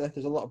on him, isn't there?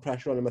 There's a lot of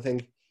pressure on him, I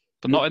think.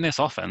 But not in this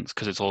offense,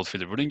 because it's all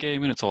through the running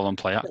game and it's all on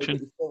play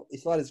action.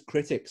 He's not his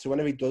critic, so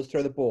whenever he does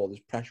throw the ball,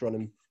 there's pressure on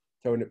him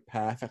throwing it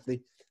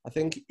perfectly. I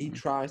think he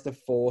tries to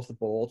force the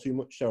ball too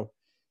much. So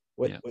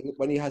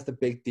when he has the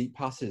big, deep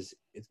passes,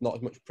 it's not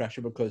as much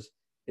pressure because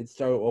it's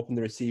so up and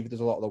the receiver does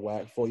a lot of the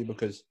work for you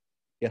because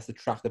he has to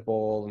track the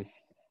ball and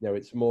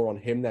it's more on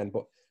him then.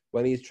 But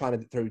when he's trying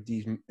to throw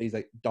these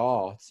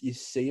darts, you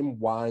see him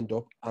wind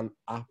up and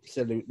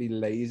absolutely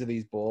laser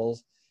these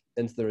balls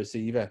into the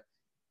receiver.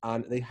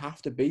 And they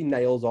have to be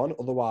nails on,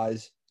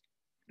 otherwise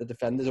the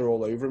defenders are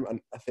all over him. And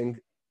I think,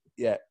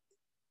 he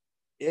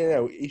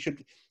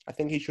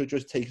should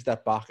just take a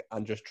step back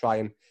and just try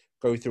and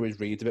go through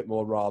his reads a bit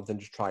more rather than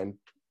just try and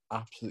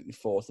absolutely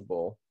force the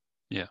ball.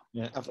 Yeah.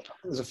 I think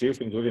there's a few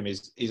things with him.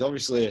 He's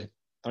obviously,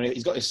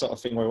 he's got this sort of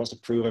thing where he wants to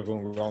prove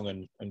everyone wrong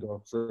and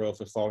go for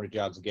 400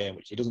 yards a game,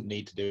 which he doesn't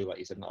need to do, like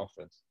you said, in the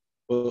offense.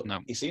 But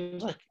he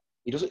seems like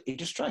he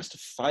just tries to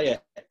fire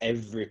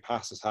every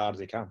pass as hard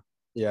as he can.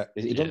 Yeah.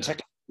 He doesn't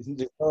take.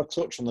 There's no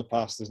touch on the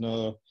pass. There's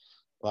no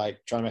trying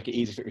to make it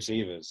easy for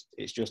receivers.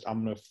 It's just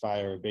I'm going to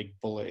fire a big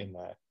bullet in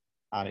there,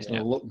 and it's going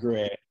to look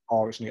great,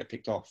 or it's going to get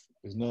picked off.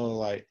 There's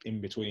no in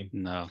between.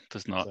 No,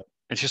 there's not. So,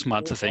 it's just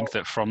mad to think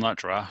that from that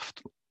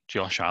draft,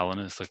 Josh Allen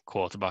is the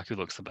quarterback who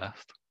looks the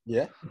best.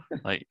 Yeah,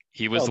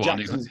 he was the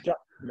Jackson,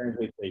 one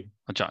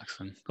who.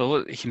 Jackson.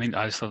 Well,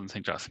 I just don't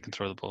think Jackson can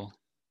throw the ball.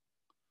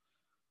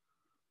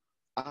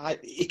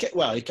 He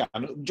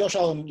can. Josh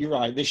Allen, you're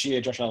right. This year,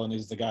 Josh Allen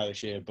is the guy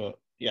this year, but.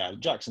 Yeah,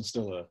 Jackson's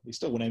he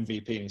still won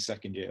MVP in his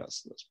second year.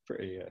 That's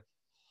pretty.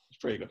 It's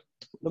pretty good.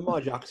 Lamar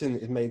Jackson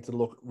is made to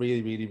look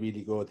really, really,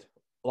 really good.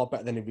 A lot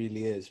better than he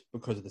really is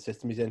because of the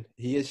system he's in.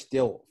 He is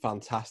still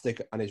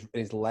fantastic, and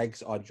his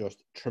legs are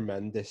just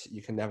tremendous.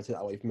 You can never take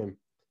that away from him.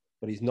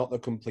 But he's not the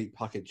complete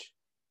package.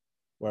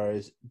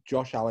 Whereas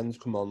Josh Allen's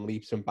come on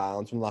leaps and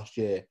bounds from last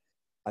year,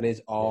 and his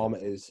arm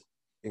is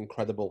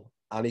incredible,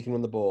 and he can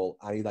run the ball,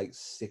 and he's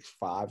 6'5",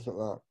 something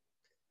like that.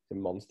 He's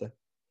a monster.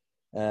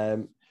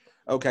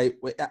 Okay,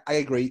 I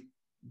agree.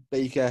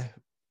 Baker,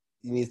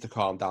 he needs to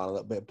calm down a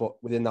little bit,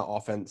 but within that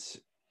offense,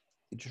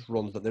 it just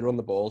runs. They run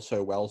the ball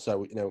so well.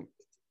 So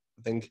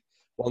I think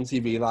once he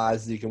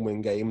realizes he can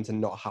win games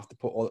and not have to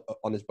put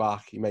on his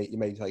back, he may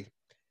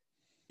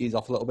ease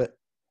off a little bit.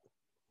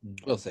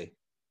 We'll see.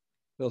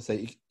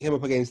 He came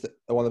up against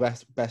one of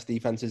the best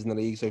defenses in the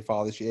league so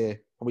far this year,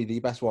 probably the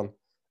best one,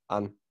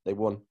 and they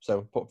won.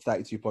 So put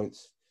 32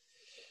 points.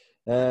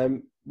 We'll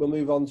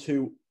move on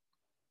to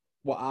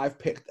what I've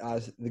picked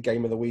as the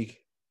game of the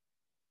week.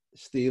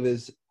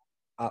 Steelers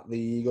at the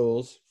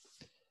Eagles.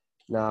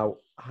 Now,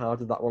 how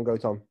did that one go,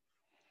 Tom?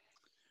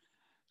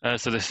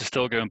 So this is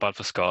still going bad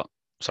for Scott.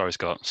 Sorry,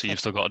 Scott. So you've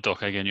still got a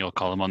duck egg in your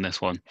column on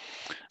this one.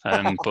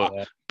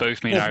 But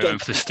both me and I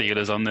went for the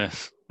Steelers on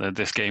this.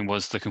 This game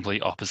was the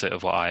complete opposite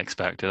of what I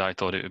expected. I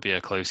thought it would be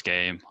a close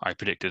game. I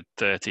predicted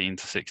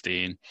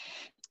 13-16.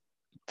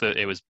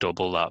 It was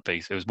double that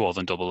base. It was more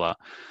than double that.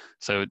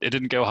 So it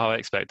didn't go how I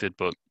expected,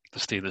 but the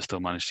Steelers still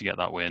managed to get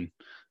that win.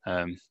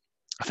 I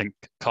think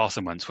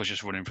Carson Wentz was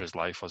just running for his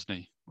life, wasn't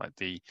he?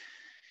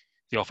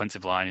 The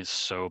offensive line is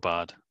so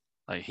bad.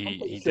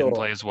 He didn't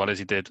play as well as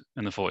he did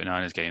in the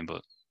 49ers game,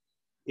 but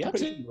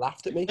he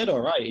laughed at me. He did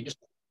all right.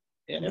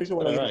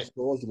 When I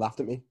scores, he laughed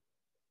at me.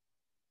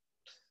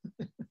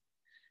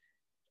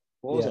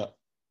 What was that?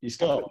 You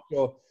scored.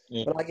 Sure.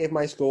 Yeah. When I gave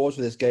my scores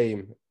for this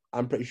game,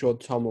 I'm pretty sure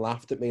Tom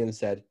laughed at me and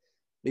said,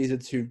 "These are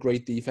two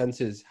great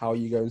defenses. How are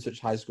you going such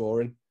high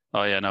scoring?"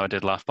 Oh yeah, no, I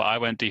did laugh, but I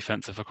went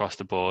defensive across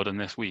the board, and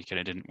this week and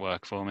it didn't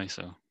work for me.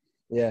 So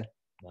yeah,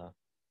 no.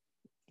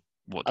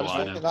 What do I just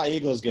I think know? that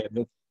Eagles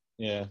game.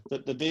 Yeah,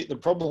 the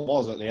problem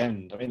was at the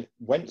end. I mean,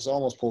 Wentz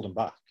almost pulled him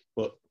back,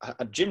 but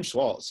Jim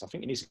Schwartz, I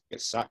think he needs to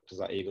get sacked as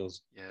that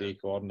Eagles D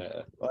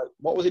coordinator. Like,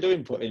 what was he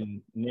doing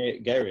putting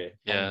Nate Gary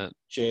and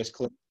Chase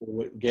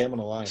Claypool game on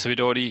the line? So he'd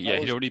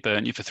already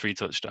burnt you for 3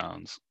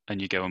 touchdowns,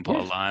 and you go and put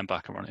a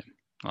linebacker on him.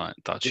 Like,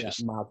 that's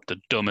just the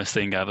dumbest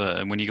thing ever.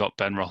 And when you got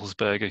Ben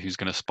Roethlisberger, who's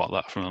going to spot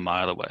that from a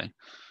mile away,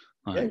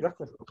 like, yeah,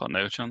 exactly. Got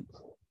no chance.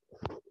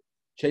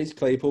 Chase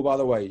Claypool, by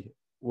the way,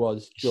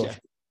 was just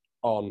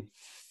on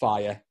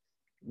fire.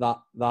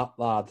 That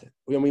lad.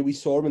 I mean, we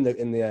saw him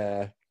in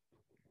the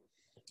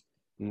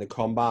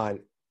combine.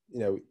 You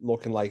know,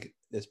 looking like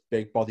this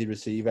big body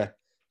receiver.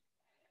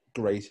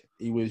 Great.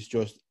 He was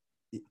just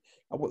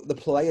the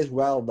play as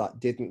well that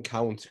didn't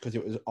count because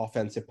it was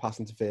offensive pass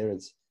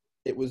interference.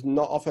 It was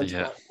not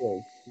offensive pass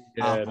ball.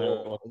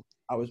 No.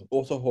 I was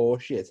also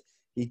horseshit.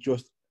 He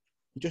just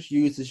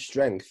used his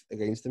strength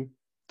against him.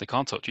 They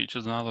can't touch each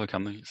other now, though,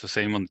 can they? It's the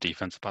same on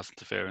defensive pass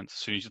interference. As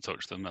soon as you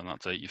touch them, then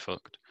that's it. You're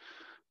fucked.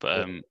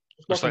 But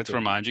just like to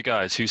remind you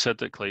guys, who said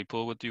that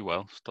Claypool would do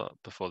well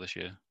before this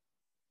year?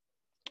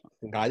 I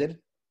think I did.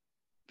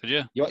 Did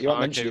you? You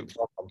mentioned it.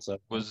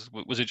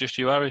 Was it just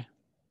you, Harry?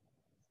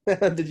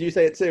 Did you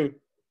say it too?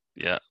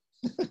 Yeah.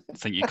 I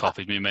think you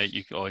copied me, mate.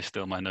 You always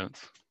steal my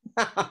notes.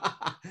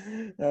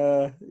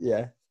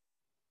 Yeah.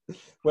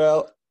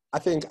 Well, I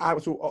think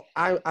I've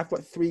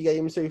got 3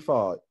 games so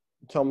far.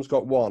 Tom's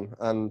got 1,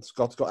 and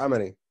Scott's got how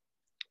many?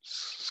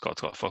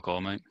 Scott's got fuck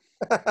all, mate.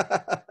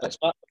 It's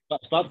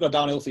about to go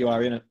downhill for you,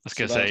 Harry, isn't it? I was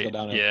going to say,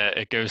 yeah,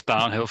 it goes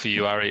downhill for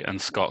you, Harry,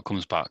 and Scott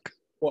comes back.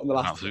 What in the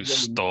last an absolute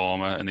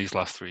stormer in these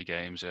last 3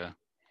 games, yeah.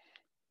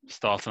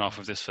 Starting off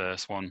with this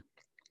first one,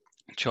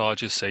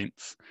 Chargers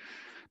Saints.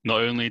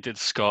 Not only did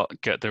Scott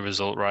get the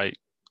result right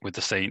with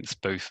the Saints,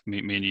 both me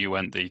and you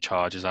went the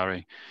Chargers,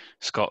 Harry.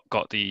 Scott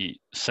got the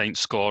Saints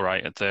score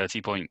right at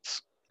 30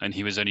 points, and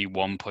he was only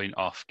 1 point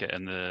off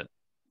getting the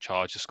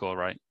Chargers score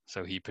right.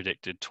 So he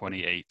predicted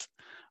 28,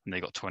 and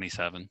they got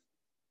 27.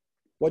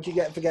 What'd you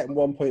get for getting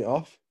 1 point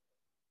off?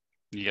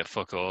 You get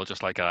fuck all,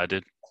 just like I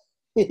did.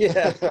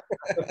 Yeah.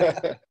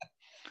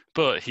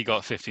 But he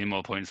got 15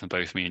 more points than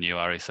both me and you,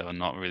 Harry, so I'm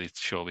not really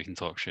sure we can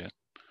talk shit.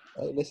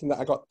 Hey, listen,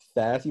 I got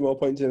 30 more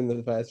points in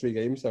the first 3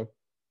 games, so...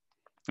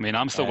 I mean,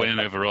 I'm still winning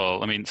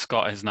overall. I mean,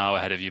 Scott is now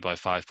ahead of you by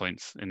 5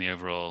 points in the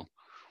overall.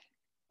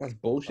 That's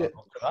bullshit.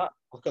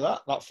 Look at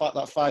that.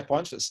 That 5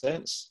 points for the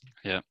Saints.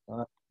 Yeah.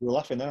 We're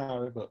laughing there,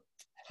 Harry, but...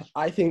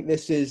 I think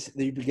this is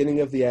the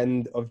beginning of the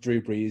end of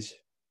Drew Brees.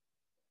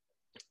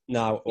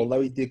 Now,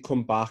 although he did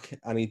come back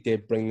and he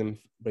did bring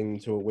them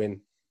to a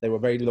win, they were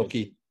very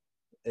lucky.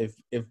 If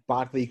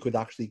Bagley could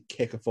actually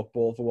kick a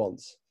football for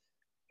once,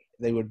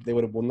 they would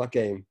have won that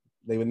game.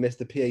 They would miss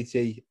the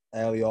PAT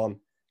early on,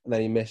 and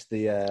then he missed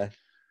the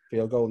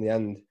field goal in the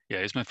end.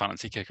 Yeah, he's my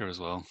fantasy kicker as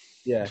well.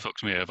 Yeah, he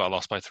fucks me over. I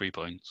lost by 3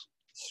 points.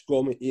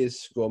 Scum. He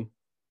is scum.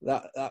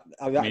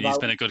 I mean, he's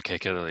been a good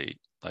kicker.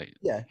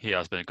 Yeah, he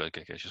has been a good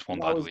kicker. It's just one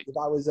bad week. If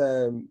I was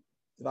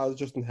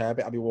Justin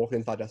Herbert, I'd be walking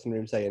into that dressing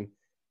room saying,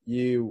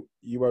 "You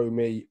owe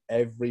me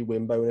every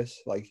win bonus.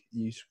 Like,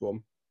 you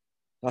scum."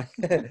 I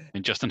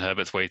mean, Justin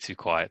Herbert's way too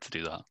quiet to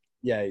do that.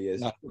 Yeah, he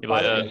is. You're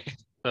like,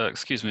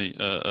 excuse me,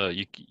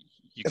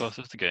 you cost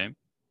us the game.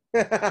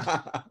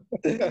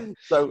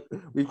 So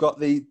we've got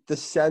the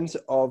descent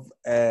of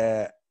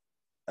a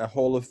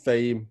Hall of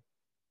Fame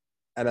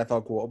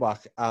NFL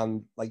quarterback,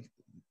 and like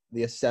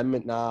the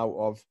ascendant now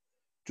of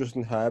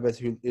Justin Herbert,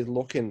 who is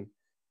looking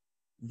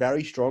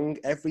very strong.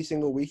 Every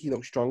single week he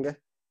looks stronger.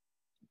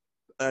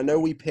 I know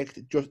we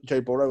picked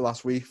Joe Burrow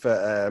last week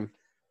for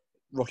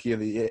rookie of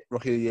the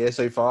year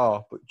so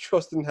far, but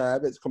Justin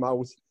Herbert's come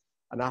out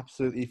and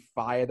absolutely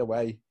fired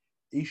away.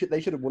 They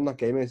should have won that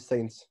game against the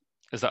Saints.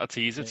 Is that a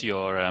teaser to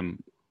your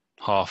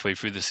halfway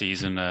through the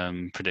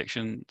season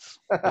predictions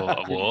or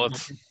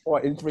awards?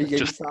 What, in 3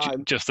 games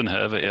time? Justin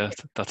Herbert, yeah.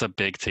 That's a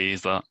big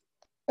tease, that.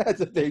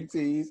 That's a big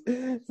tease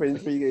for in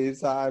 3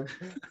 games time.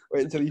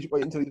 Wait until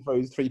he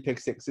throws 3 pick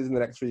sixes in the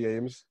next 3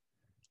 games.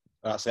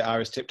 That's it.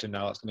 Iris tipped him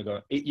now. That's going to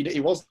go.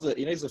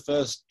 He's the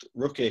first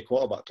rookie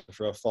quarterback to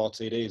throw 4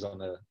 TDs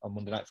on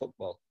Monday Night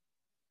Football.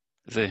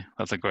 Is he?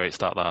 That's a great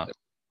start. That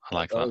I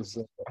like that.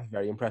 Was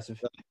very impressive.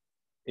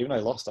 Even though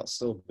he lost, that's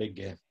still a big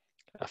game.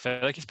 I feel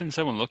like he's been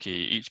so unlucky.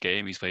 Each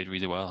game he's played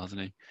really well, hasn't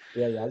he?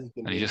 Yeah, he has.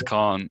 And he just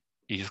can't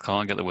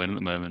get the win at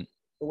the moment.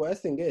 The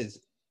worst thing is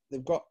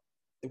they've got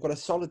a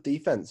solid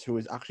defense who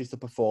is actually still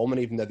performing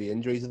even though the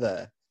injuries are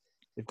there.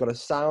 They've got a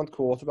sound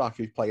quarterback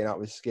who's playing out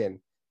with his skin.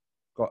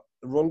 Got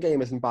the run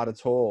game isn't bad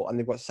at all, and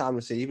they've got sound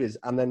receivers,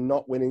 and they're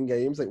not winning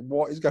games. Like,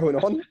 what is going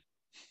on?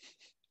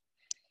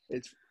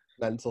 It's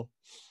mental.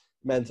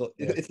 Yeah.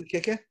 It's the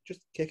kicker.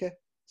 Just kicker.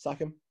 Sack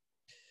him.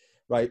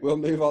 Right, we'll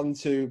move on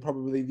to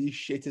probably the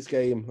shittest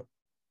game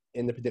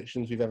in the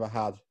predictions we've ever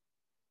had.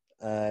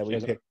 We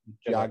picked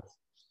Jags.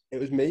 It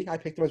was me. I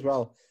picked them as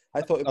well.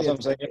 I thought it'd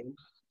be a game.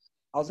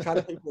 I was kind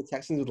of thinking the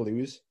Texans would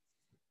lose.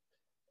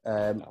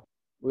 We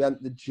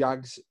went the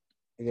Jags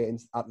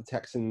against at the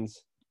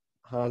Texans.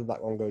 How did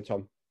that one go,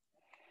 Tom?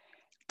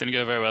 Didn't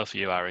go very well for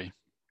you, Harry.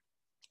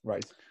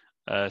 Right.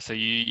 So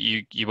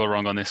you were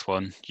wrong on this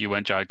one. You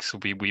went Jags.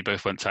 We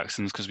both went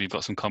Texans because we've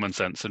got some common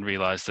sense and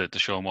realised that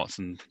Deshaun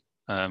Watson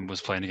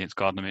was playing against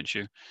Gardner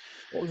Minshew.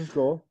 What was the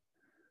score?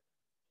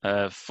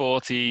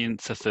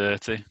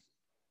 14-30.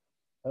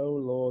 Oh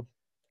Lord.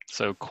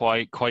 So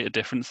quite a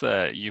difference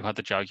there. You had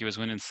the Jaguars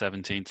winning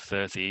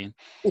 17-13.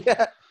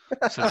 Yeah.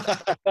 So,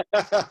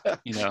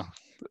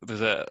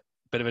 there's a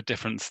bit of a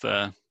difference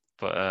there.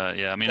 But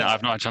I've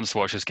not had a chance to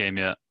watch this game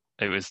yet.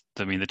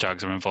 The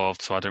Jags are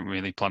involved, so I don't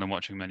really plan on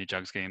watching many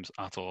Jags games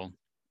at all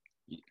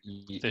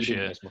this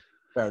year.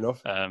 Fair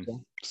enough. I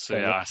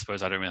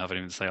suppose I don't really have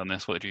anything to say on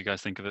this. What did you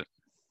guys think of it?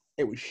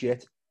 It was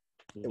shit.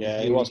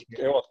 It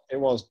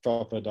was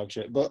proper dog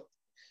shit. But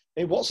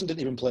Watson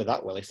didn't even play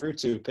that well. He threw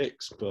 2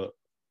 picks, but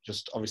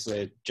just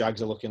obviously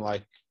Jags are looking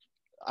like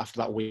after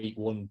that week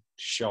 1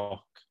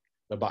 shock,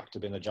 they're back to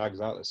being the Jags,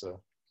 aren't they?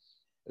 So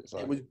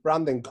it was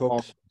Brandon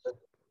Cooks.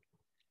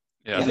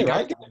 Yeah,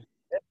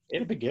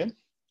 in a big game.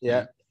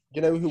 Yeah. Do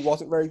you know who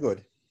wasn't very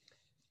good?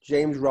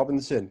 James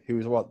Robinson, who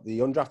was the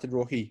undrafted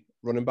rookie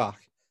running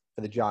back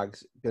for the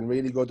Jags. Been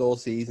really good all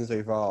season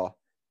so far.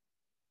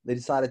 They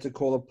decided to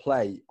call a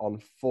play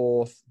on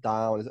 4th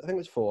down. I think it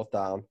was 4th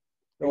down.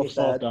 Or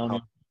 4th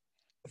down.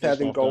 3rd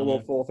and goal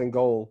or 4th and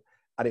goal.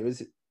 And it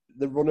was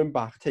the running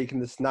back taking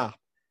the snap.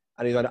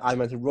 And he went, I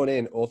meant to run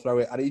in or throw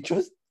it. And he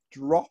just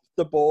dropped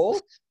the ball.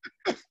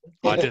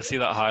 I did see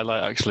that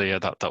highlight actually. Yeah,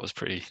 that was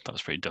pretty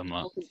dumb.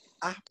 That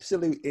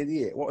absolute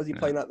idiot. What was he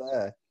playing at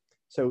there?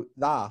 So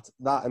that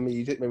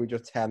immediately made me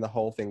just turn the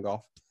whole thing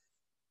off.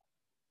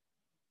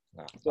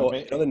 But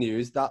in other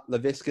news, that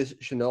Laviska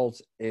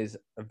Shenault is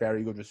a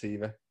very good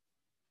receiver.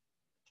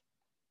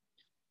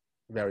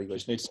 Very good.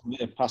 Just needs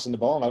to passing the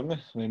ball, haven't they?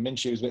 I mean,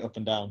 Minshew's a bit up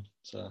and down.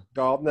 So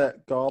Gardner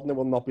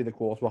will not be the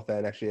quarterback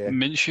there next year.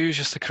 Minshew's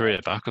just a career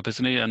backup,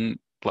 isn't he? And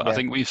I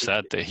think we've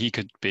said that he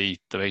could be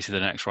basically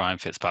the next Ryan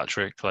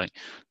Fitzpatrick. Like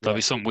there'll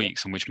be some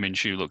weeks in which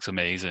Minshew looks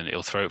amazing.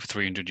 He'll throw it for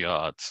 300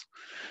 yards.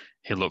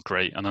 He'll look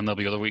great, and then there'll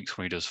be other weeks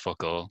where he does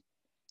fuck all.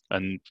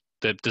 And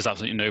there's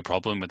absolutely no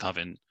problem with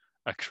having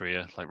a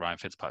career like Ryan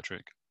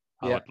Fitzpatrick.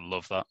 I would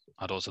love that.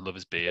 I'd also love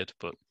his beard,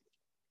 but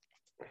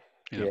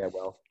yeah,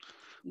 well,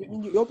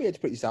 your beard's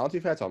pretty sound, to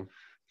be fair, Tom.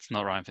 It's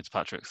not Ryan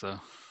Fitzpatrick's though.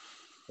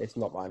 It's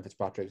not Ryan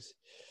Fitzpatrick's.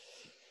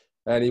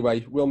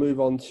 Anyway, we'll move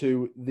on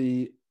to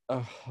the.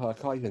 I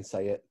can't even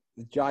say it.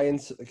 The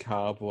Giants at the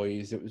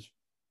Cowboys. It was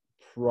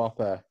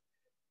proper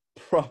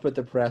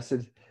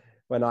depressing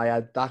when I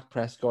had Dak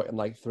Prescott in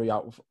like 3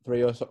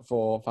 or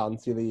 4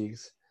 fantasy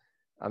leagues,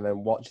 and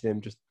then watching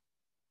him just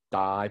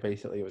die.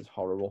 Basically, it was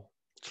horrible.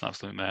 It's an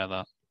absolute mare,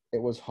 that.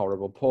 It was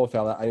horrible. Poor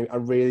fella. I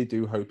really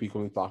do hope he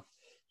comes back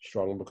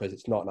strong because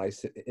it's not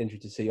nice injury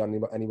to see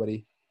on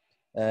anybody.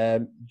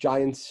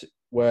 Giants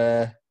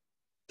were.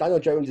 Daniel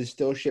Jones is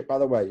still shit, by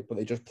the way, but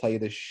they just play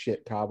this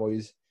shit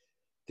Cowboys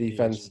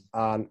defense,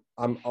 and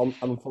I'm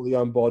fully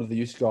on board with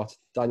you, Scott.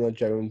 Daniel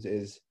Jones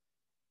is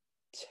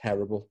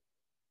terrible.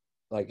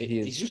 Like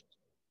he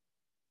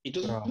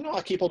doesn't know how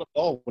to keep hold of the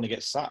ball when he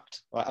gets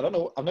sacked. Like, I don't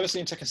know. I've never seen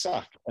him take a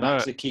sack and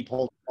actually keep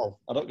hold of the ball.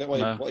 I don't get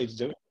what he's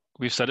doing.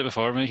 We've said it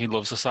before. He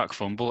loves a sack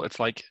fumble. It's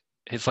like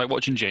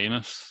watching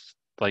Jameis.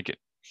 Like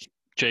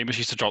Jameis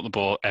used to drop the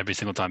ball every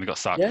single time he got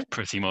sacked. Yeah.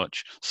 Pretty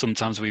much.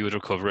 Sometimes we would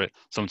recover it.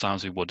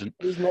 Sometimes we wouldn't.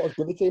 He's not as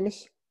good as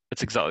Jameis.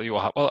 It's exactly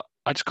what happened. Well,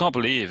 I just can't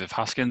believe if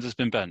Haskins has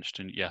been benched,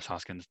 and yes,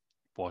 Haskins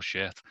was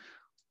shit.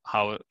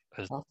 How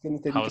has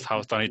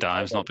Danny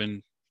Dimes not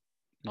been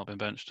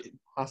benched?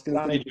 Haskins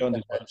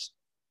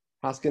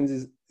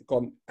is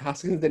gone.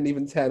 Haskins didn't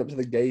even turn up to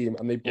the game,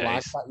 and they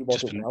blagged that he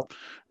wasn't well.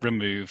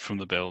 Removed from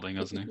the building,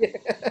 hasn't he?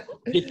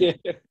 Yeah.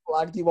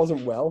 Blagged he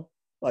wasn't well.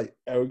 Like,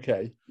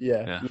 okay,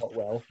 not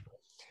well.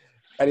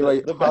 Anyway,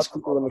 the best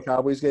people in the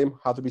Cowboys game.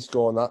 How did we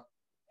score on that?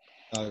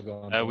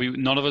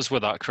 None of us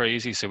were that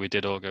crazy, so we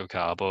did all go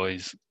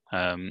Cowboys.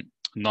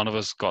 None of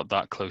us got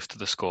that close to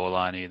the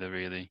scoreline either,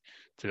 really.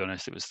 To be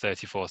honest, it was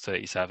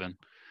 34-37.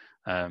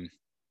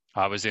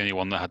 I was the only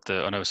one that had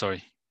the... Oh, no,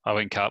 sorry. I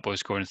went Cowboys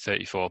scoring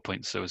 34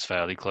 points, so it was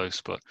fairly close.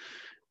 But,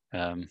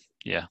 a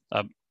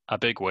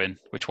big win,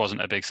 which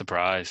wasn't a big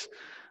surprise.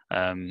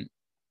 But,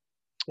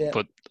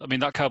 I mean,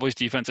 that Cowboys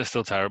defense is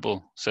still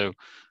terrible. So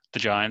the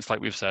Giants, like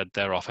we've said,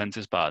 their offense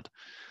is bad.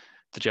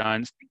 The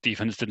Giants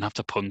defense didn't have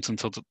to punt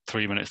until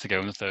 3 minutes to go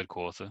in the third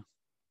quarter.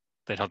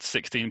 They'd had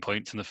 16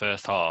 points in the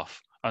first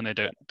half, and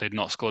they'd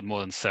not scored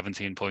more than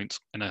 17 points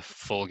in a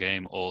full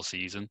game all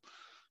season.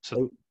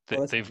 So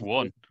they've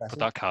won, but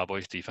that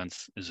Cowboys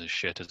defense is as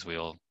shit as we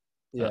all.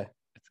 Yeah,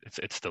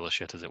 it's still as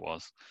shit as it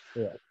was.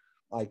 Yeah,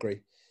 I agree.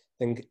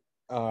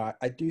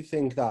 I do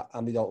think that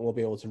Andy Dalton will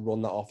be able to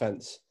run that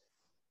offense,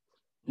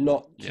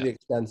 not to the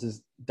extent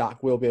as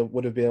Dak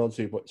would have been able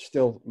to, but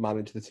still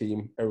manage the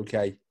team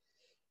okay.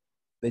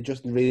 They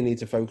just really need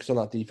to focus on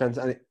that defense,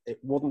 and it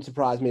wouldn't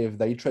surprise me if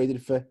they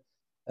traded for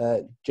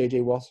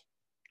JJ Watt.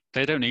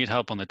 They don't need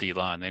help on the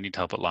D-line. They need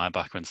help at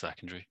linebacker and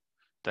secondary.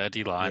 Their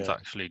D-line's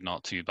actually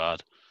not too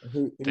bad.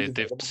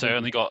 They've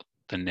certainly got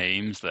the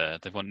names there.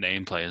 They've got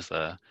name players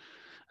there.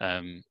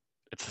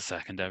 It's the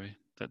secondary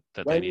that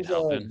they need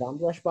help in. Van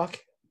Der Esch back?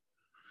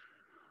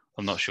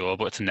 I'm not sure,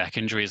 but it's a neck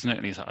injury, isn't it?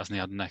 And hasn't he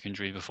had a neck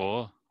injury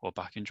before? Or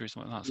back injury,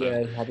 something like that?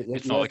 So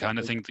it's not the kind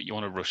of thing that you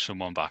want to rush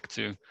someone back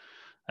to.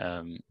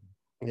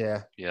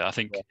 Yeah, I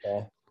think...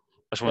 I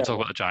just want to talk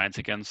about the Giants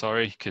again,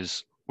 sorry,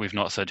 because we've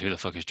not said who the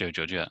fuck is Joe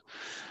Judge yet.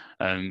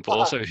 But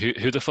also,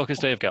 who the fuck is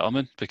Dave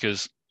Gettleman?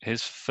 Because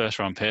his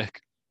first-round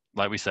pick,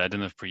 like we said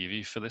in the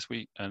preview for this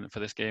week and for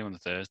this game on the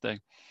Thursday,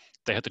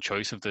 they had the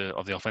choice of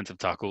the offensive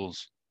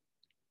tackles,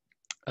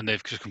 and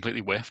they've just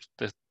completely whiffed.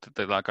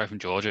 That guy from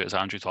Georgia is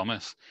Andrew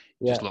Thomas.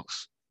 Just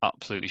looks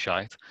absolutely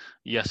shite.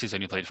 Yes, he's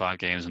only played 5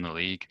 games in the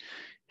league.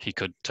 He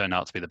could turn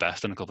out to be the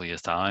best in a couple of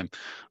years' time,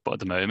 but at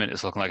the moment,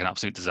 it's looking like an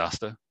absolute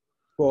disaster.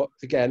 But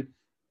again,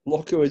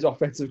 look who his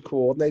offensive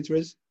coordinator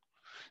is.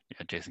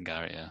 Yeah, Jason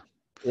Garrett.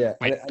 Yeah.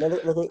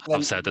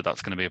 I've said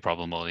that's going to be a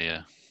problem all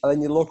year. And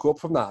then you look up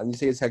from that and you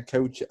see his head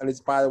coach, and it's,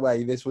 by the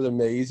way, this was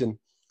amazing.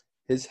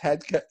 His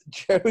head coach,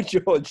 Joe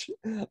Judge,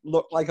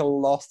 looked like a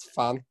lost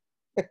fan.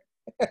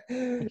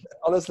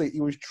 Honestly,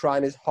 he was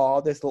trying his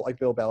hardest to look like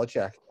Bill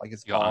Belichick.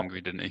 He got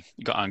angry, didn't he?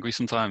 He got angry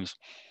sometimes.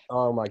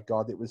 Oh my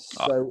God, it was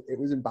it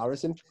was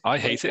embarrassing. I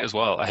hate it as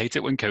well. I hate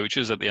it when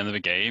coaches at the end of a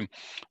game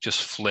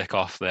just flick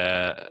off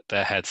their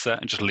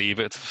headset and just leave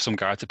it for some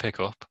guy to pick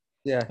up.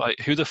 Yeah.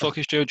 Who the fuck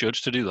is Joe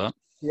Judge to do that?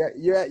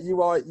 Yeah,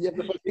 you are. Yeah,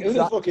 who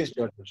the fuck is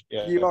Joe Judge?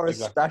 Yeah, you are a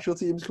special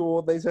teams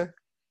coordinator.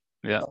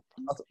 Yeah.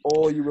 That's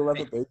all you will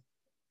ever be.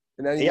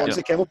 He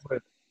actually came up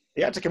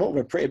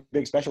with a pretty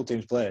big special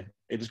teams play.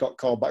 He just got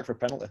called back for a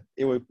penalty.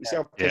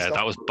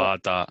 That was bad.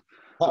 That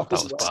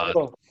was bad.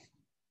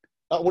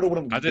 That would have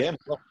won the game.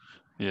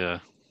 Yeah.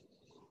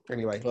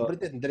 Anyway, but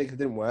it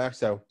didn't work.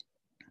 So,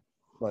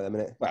 wait a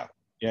minute. Well,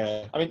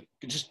 yeah. I mean,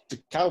 just the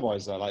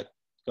Cowboys though,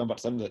 going back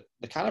to them,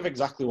 they're kind of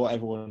exactly what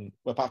everyone,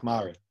 apart from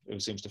Mari, who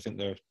seems to think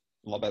they're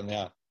a lot better than they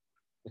are.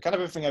 They're kind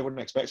of everything everyone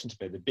expects them to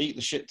be. They beat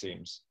the shit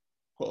teams,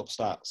 put up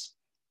stats,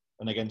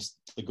 and against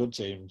the good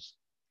teams,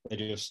 they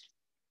just,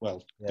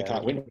 they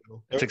can't win.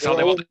 It's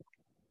exactly what.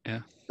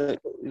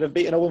 They've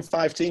beaten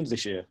 0-5 teams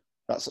this year.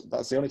 That's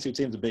the only 2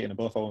 teams they've beaten, are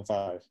both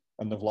 0-5,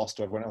 and they've lost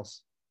to everyone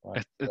else.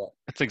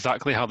 It's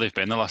exactly how they've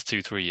been the last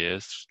 2-3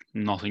 years.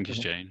 Nothing has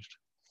changed.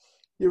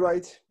 You're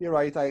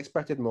right. I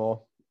expected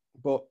more,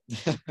 but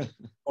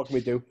what can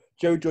we do?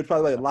 Joe Judge, by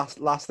the way,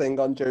 last thing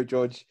on Joe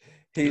Judge.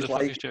 He's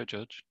like, who the fuck is Joe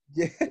Judge?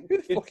 Yeah, who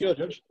the fuck is Joe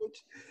Judge?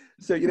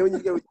 So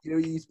when you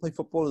used to play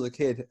football as a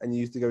kid, and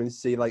you used to go and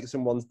see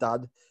someone's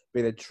dad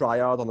being a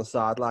tryhard on the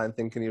sideline,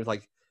 thinking he was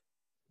like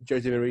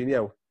Jose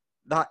Mourinho.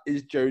 That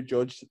is Joe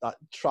Judge, that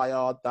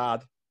tryhard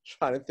dad,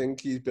 trying to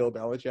think he's Bill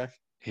Belichick.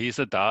 He's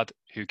a dad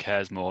who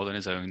cares more than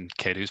his own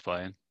kid who's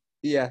playing.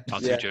 Yeah.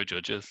 That's who Joe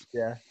Judge is.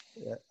 Yeah.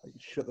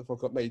 Shut the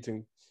fuck up, mate,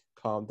 and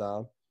calm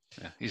down.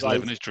 Yeah, he's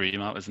living his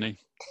dream out, isn't he?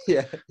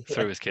 Yeah.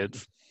 Through his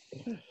kids.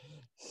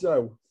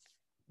 So,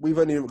 we've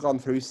only gone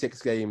through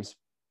 6 games,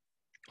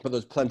 but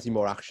there's plenty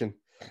more action.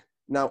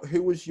 Now,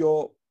 who was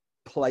your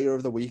player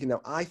of the week?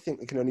 Now, I think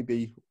there can only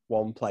be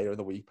one player of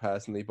the week,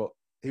 personally, but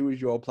who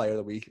was your player of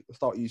the week? We'll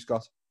start with you,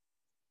 Scott.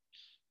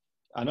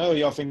 I know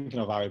you're thinking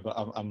of Harry, but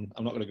I'm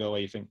not going to go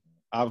where you think.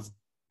 I've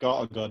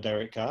got to go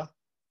Derek Carr.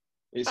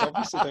 It's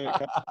obviously Derek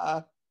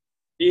Carr.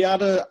 He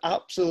had an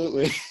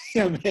absolutely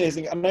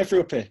amazing, and I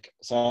threw a pick.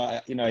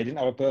 So, he didn't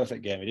have a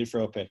perfect game. He did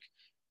throw a pick,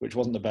 which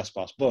wasn't the best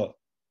pass, but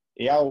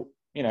he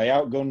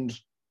outgunned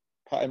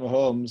Patty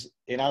Mahomes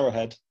in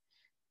Arrowhead,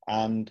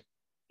 and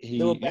he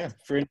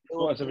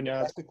 347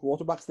 yards. Better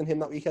quarterbacks than him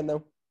that weekend,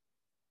 though.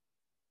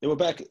 They were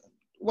better.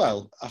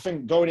 Well, I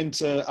think going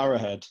into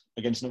Arrowhead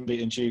against an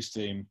unbeaten Chiefs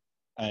team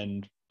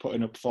and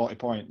putting up 40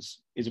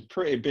 points is a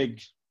pretty big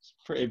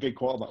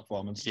quarterback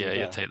performance. Yeah,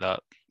 you'd take that.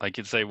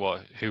 You'd say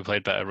who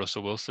played better,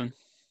 Russell Wilson?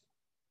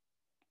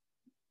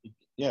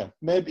 Yeah,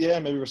 maybe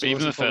Russell Wilson.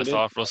 Even in the first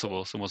half, Russell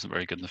Wilson wasn't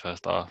very good in the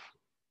first half.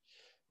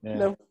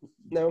 Yeah.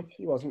 No,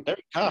 he wasn't.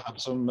 Derek Carr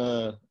had some.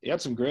 He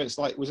had some great.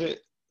 Was it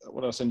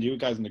what I sent you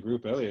guys in the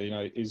group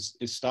earlier? His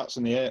stats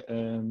in the air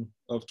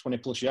of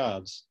 20+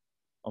 yards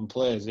on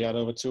plays. He had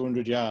over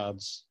 200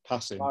 yards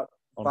passing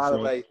by the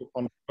way,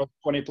 on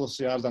 20+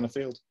 yards down the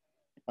field.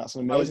 That's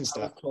an amazing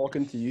stat. I was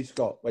talking to you,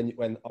 Scott,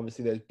 when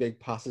obviously those big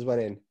passes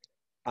went in,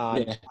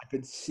 and I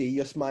could see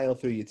your smile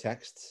through your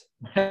texts.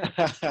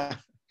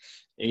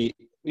 You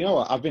know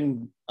what? I've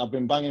been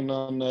banging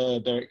on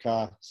Derek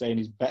Carr, saying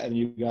he's better than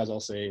you guys all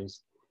say he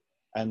is,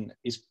 and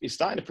he's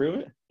starting to prove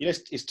it.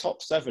 He's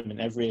top 7 in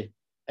every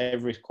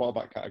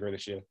quarterback category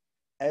this year.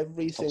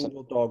 Every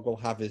single dog will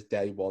have his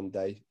day one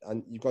day,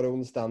 and you've got to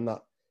understand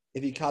that.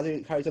 If he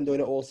carries on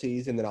doing it all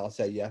season, then I'll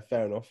say, yeah,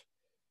 fair enough.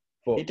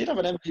 But he did have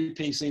an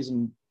MVP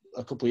season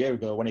a couple of years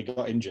ago when he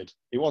got injured.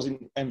 He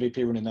wasn't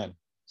MVP running then,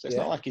 so it's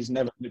not like he's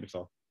never done it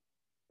before.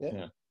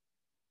 Yeah.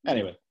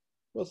 Anyway,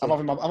 I'm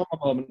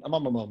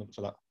on my moment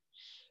for that.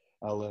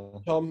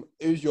 Tom,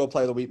 who's your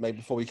player of the week, mate?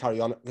 Before we carry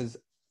on, because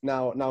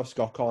now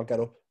Scott can't get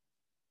up.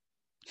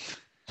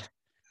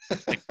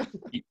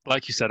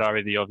 Like you said,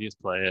 Ari, the obvious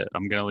player.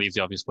 I'm going to leave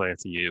the obvious player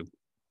to you.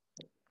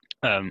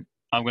 I'm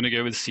going to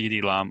go with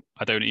CD Lamb.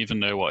 I don't even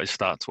know what his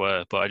stats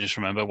were, but I just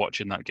remember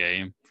watching that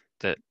game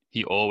that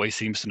he always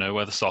seems to know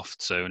where the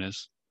soft zone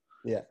is.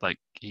 Yeah. Like,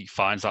 he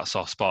finds that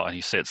soft spot and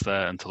he sits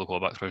there until the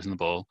quarterback's throwing the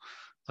ball.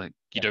 Like,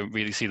 you don't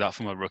really see that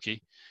from a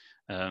rookie.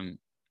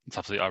 It's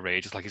absolutely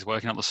outrageous. Like, he's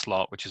working out the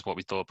slot, which is what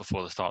we thought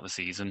before the start of the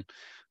season,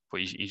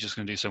 but he's just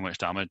going to do so much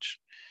damage.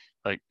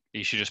 Like,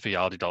 he should just be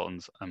Andy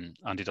Dalton's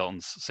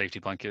safety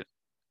blanket.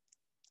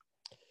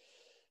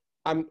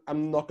 I'm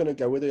not going to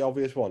go with the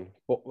obvious one,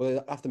 but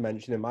we'll have to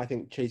mention him. I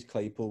think Chase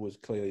Claypool was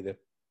clearly the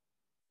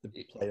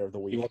player of the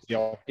week.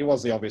 He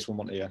was the obvious one,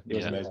 wasn't he? Yeah, he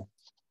was amazing.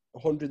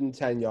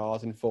 110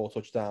 yards and 4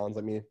 touchdowns.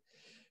 I mean,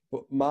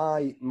 but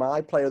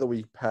my player of the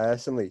week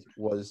personally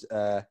was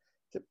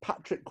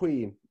Patrick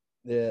Queen,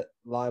 the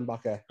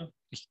linebacker.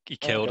 He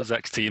killed his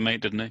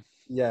ex-teammate, didn't he?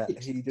 Yeah,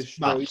 he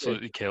destroyed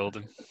absolutely killed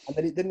him. And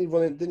then didn't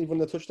he run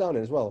the touchdown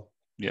in as well?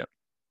 Yeah.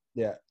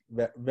 Yeah,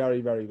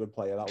 very, very good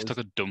player. That took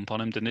a dump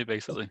on him, didn't he,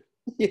 basically?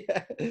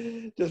 Yeah.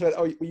 Just went,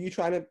 were you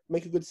trying to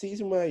make a good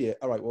season, were you?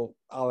 All right, well,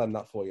 I'll end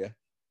that for you.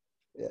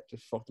 Yeah,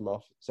 just fucked him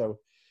off. So,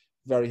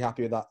 very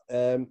happy with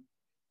that.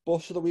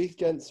 Bust of the week,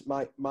 gents.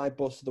 My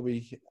bust of the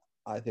week,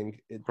 I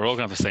think... We're all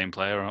going to have the same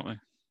player, aren't we?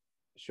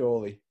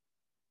 Surely.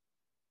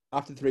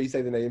 After 3,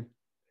 say the name.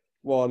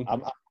 1.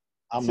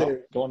 I'm 2. not.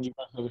 Go on, you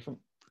guys go different.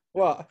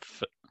 What?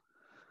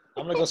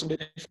 I'm going to go something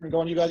different.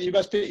 Go on, you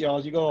guys pick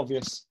yours. You go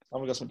obvious. I'm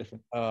going to go something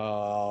different.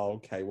 Oh,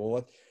 okay.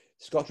 Well,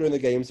 Scott's in the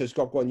game, so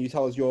Scott, go on. You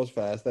tell us yours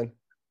first, then.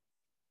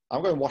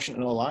 I'm going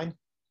Washington O-line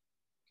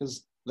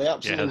because they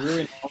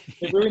absolutely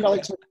ruined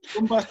Alex Smith's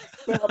comeback.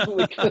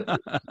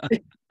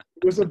 It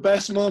was the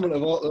best moment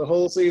of the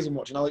whole season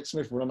watching Alex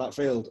Smith run on that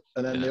field,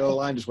 and then the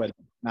O-line just went,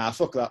 "Nah,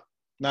 fuck that.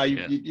 Nah,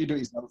 you do it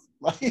yourself."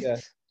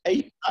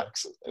 8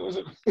 sacks. It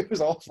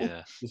was awful.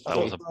 Yeah, that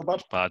was a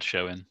bad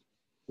showing.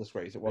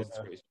 Disgrace. It was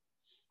disgrace.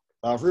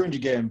 I've ruined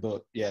your game,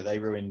 but yeah, they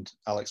ruined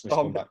Alex Smith's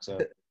comeback. So,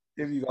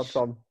 if you got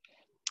Tom.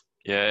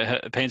 Yeah,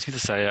 it pains me to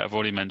say it. I've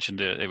already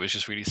mentioned it. It was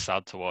just really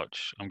sad to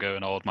watch. I'm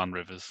going Old Man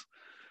Rivers.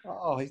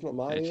 Oh, he's not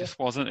mine. It just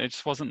wasn't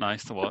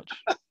nice to watch.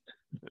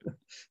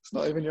 It's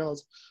not even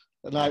yours.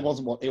 No, it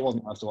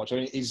wasn't nice to watch. I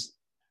mean,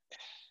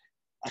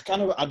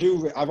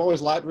 I've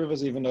always liked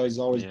Rivers, even though he's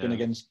always been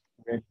against,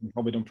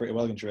 probably done pretty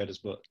well against Raiders,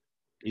 but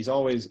he's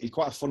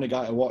quite a funny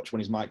guy to watch when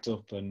he's mic'd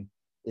up and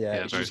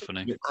very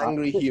funny.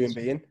 Angry human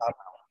being.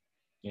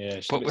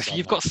 Yeah, but if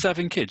you've got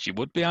 7 kids, you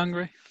would be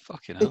angry.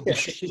 Fucking hell.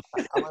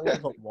 I've only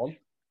got 1.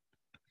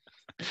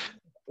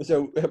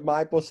 So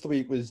my bust of the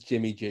week was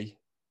Jimmy G.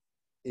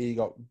 He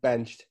got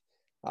benched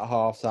at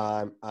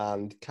halftime,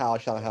 and Kyle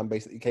Shanahan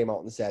basically came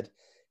out and said,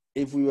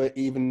 if we were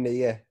even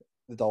near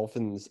the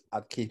Dolphins,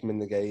 I'd keep him in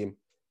the game.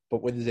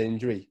 But with his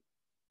injury,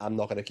 I'm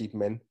not going to keep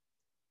him in.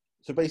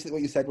 So basically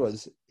what you said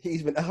was,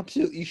 he's been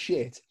absolutely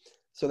shit,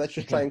 so let's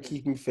just try and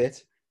keep him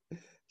fit.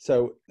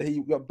 So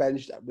he got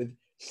benched with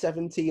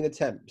 17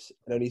 attempts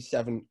and only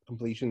 7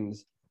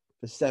 completions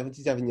for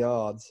 77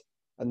 yards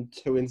and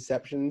 2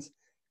 interceptions.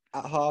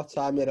 At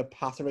halftime, he had a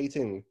passer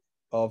rating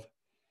of...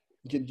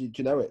 Do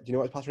you know it? Do you know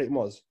what his passer rating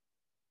was?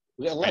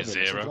 Was it 11?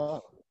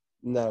 0.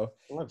 No.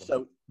 11.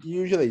 So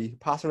usually,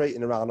 passer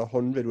rating around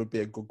 100 would be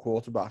a good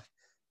quarterback.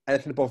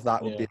 Anything above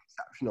that would be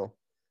exceptional.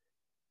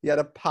 He had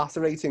a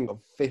passer rating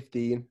of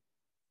 15.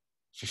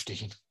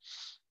 15.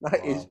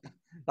 That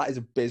is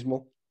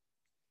abysmal.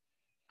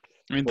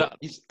 I mean,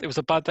 it was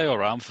a bad day all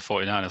around for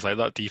 49ers. Like,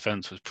 that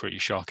defense was pretty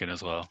shocking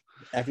as well.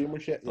 Everyone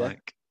was shit, yeah.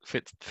 Like,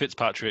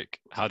 Fitzpatrick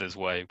had his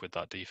way with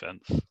that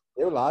defense.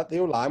 The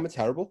O-line were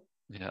terrible.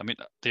 Yeah, I mean,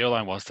 the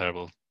O-line was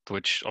terrible,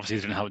 which obviously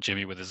didn't help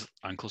Jimmy with his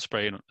ankle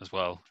sprain as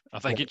well. I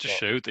think it just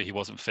showed that he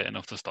wasn't fit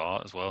enough to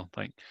start as well.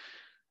 Like,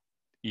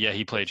 yeah,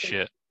 he played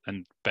shit,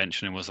 and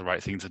benching him was the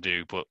right thing to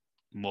do, but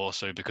more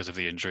so because of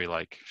the injury,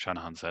 like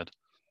Shanahan said.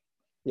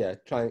 Yeah,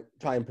 try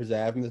and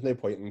preserve him. There's no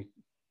point in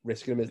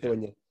risking him, is there,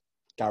 when you're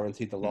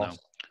guaranteed the loss. No.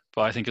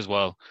 But I think as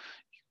well,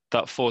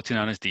 that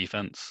 49ers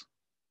defense,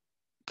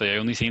 they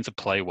only seem to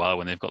play well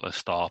when they've got their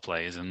star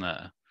players in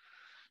there.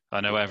 I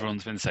know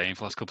everyone's been saying for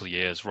the last couple of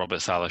years, Robert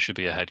Saleh should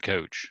be a head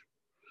coach.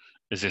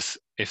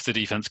 If the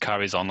defense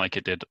carries on like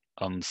it did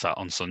on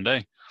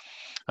Sunday,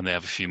 and they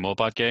have a few more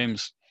bad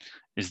games,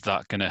 is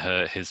that going to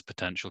hurt his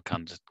potential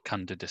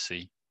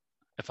candidacy?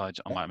 If I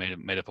might have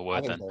made up a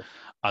word then, so.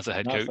 As a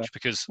head coach,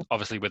 because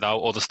obviously without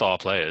all the star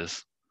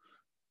players,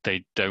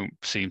 they don't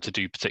seem to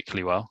do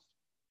particularly well.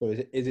 So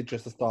is it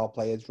just the star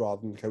players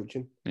rather than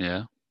coaching?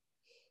 Yeah.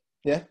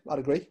 Yeah, I'd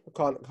agree. I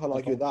can't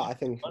argue with that. I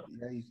think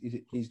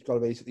he's got to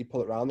basically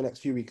pull it around the next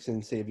few weeks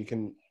and see if he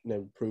can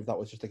prove that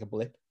was just like a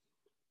blip.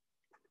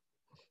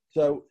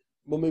 So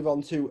we'll move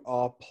on to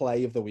our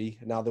play of the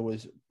week. Now, there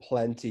was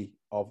plenty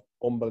of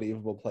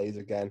unbelievable plays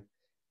again.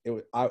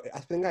 I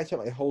think I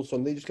spent my whole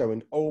Sunday just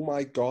going, oh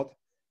my God.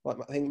 I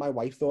think my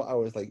wife thought I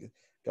was like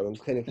going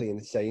clinically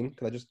insane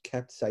because I just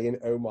kept saying,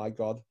 oh my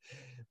God.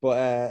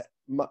 But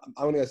I'm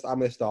going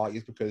to start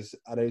just because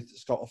I know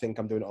Scott will think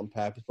I'm doing it on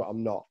purpose, but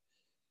I'm not.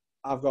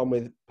 I've gone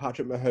with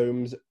Patrick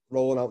Mahomes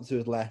rolling out to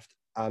his left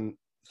and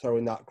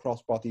throwing that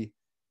crossbody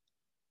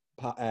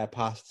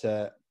pass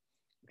to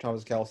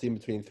Travis Kelce in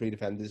between 3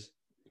 defenders.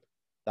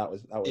 That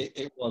was.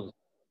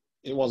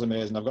 It was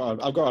amazing. I've got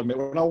to admit,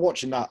 when I was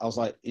watching that, I was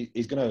like,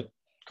 he's going to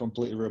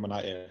completely ruin my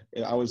night here.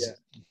 I was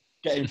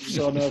getting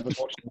so nervous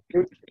watching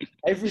it.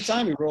 Every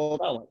time he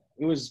rolled out,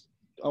 I was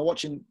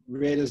watching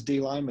Raiders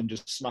D linemen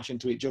just smash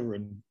into each other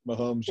and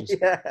Mahomes just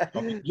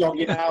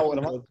jogging out. And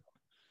I'm like,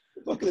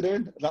 what are they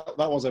doing? That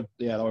was a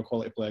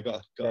quality play.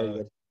 Got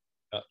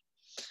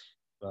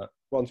but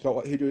One, Scott,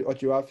 what do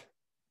you have?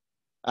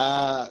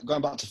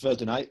 Going back to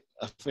Thursday night,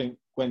 I think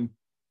when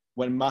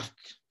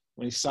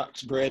he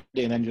sacked Brady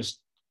and then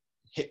just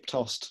hip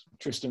tossed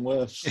Tristan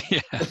Wirfs.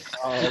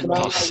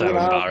 That's so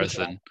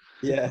embarrassing.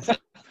 Yeah.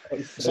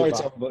 Sorry,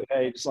 Tom, but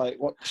it's like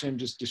watching him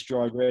just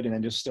destroy Brady and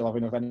then just still have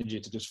enough energy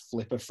to just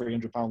flip a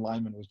 300-pound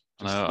lineman was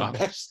just the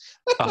best.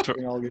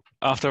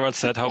 After I'd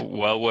said how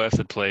well Wirfs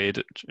had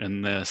played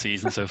in the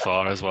season so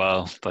far as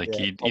well, like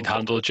he'd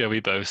handled Joey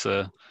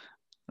Bosa.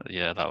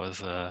 Yeah, that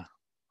was a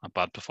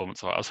bad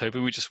performance. I was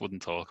hoping we just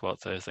wouldn't talk about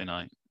Thursday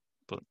night,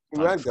 but we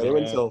weren't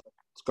going until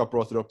Scott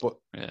brought it up. But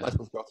nice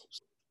one,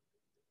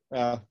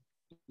 Scott.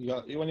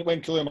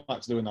 When Khalil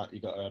Mack's doing that, you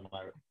got to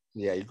admire it.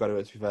 Yeah, you've got to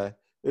be fair.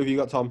 Who have you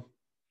got, Tom?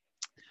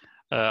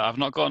 I've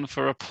not gone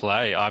for a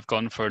play. I've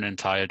gone for an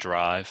entire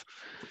drive.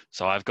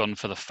 So I've gone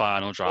for the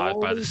final drive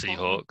by the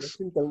Seahawks.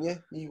 Don't you?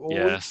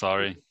 Yeah,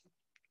 sorry,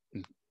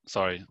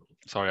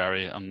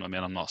 Harry. I'm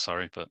not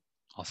sorry, but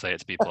I'll say it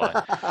to be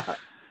polite.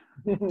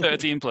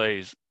 13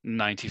 plays,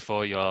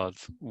 94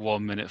 yards,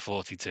 1 minute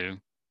 42.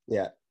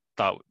 Yeah,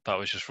 that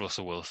was just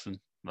Russell Wilson.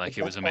 Like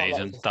it was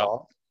amazing.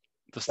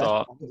 The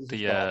start,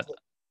 the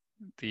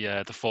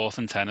 4th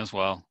and 10 as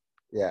well.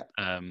 Yeah.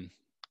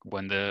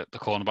 When the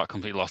cornerback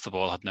completely lost the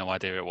ball, had no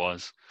idea it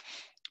was.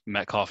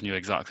 Metcalf knew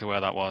exactly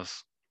where that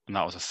was, and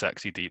that was a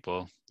sexy deep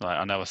ball. Like,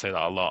 I never say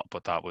that a lot,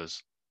 but that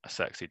was a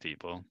sexy deep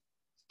ball.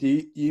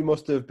 You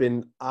must have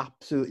been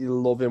absolutely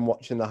loving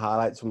watching the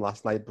highlights from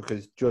last night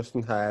because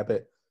Justin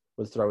Herbert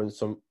was throwing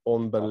some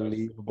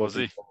unbelievable. Was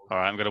he? All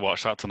right, I'm going to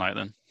watch that tonight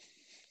then.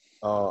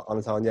 Oh,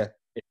 I'm telling you,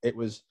 it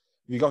was.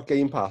 If you got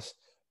Game Pass,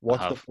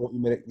 watch the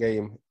 40-minute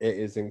game. It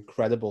is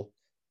incredible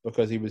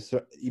because he was.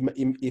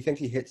 You think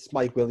he hits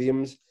Mike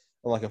Williams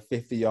on like a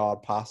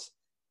 50-yard pass,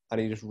 and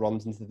he just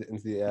runs into the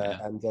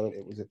end zone.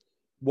 It was.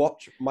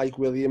 Watch Mike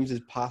Williams'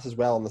 pass as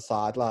well on the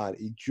sideline.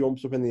 He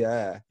jumps up in the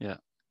air. Yeah.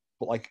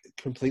 But like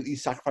completely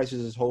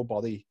sacrifices his whole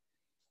body,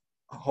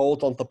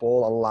 holds onto the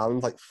ball and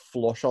lands like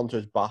flush onto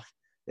his back.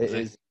 It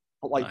is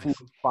like from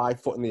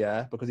 5 foot in the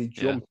air because he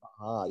jumped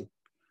high.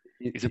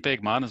 He's a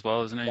big man as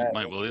well, isn't he?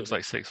 Mike Williams,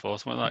 like 6'4",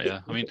 something like that. Yeah,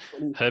 I mean,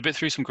 Herbert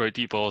threw some great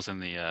deep balls in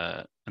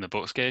the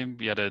Bucs game.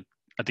 He had a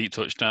deep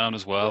touchdown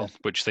as well,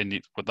 which they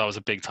need. But that was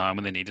a big time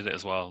when they needed it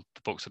as well.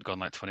 The Bucs had gone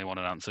like 21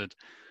 unanswered,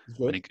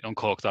 and he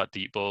uncorked that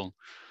deep ball.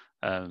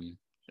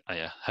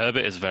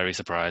 Herbert is very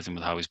surprising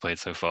with how he's played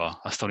so far.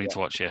 I still need to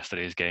watch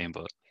yesterday's game,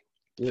 but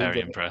very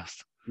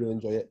impressed. You'll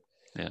enjoy it.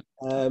 Yeah.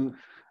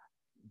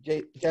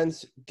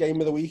 Gents,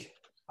 game of the week.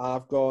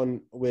 I've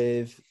gone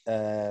with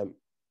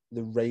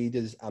the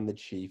Raiders and the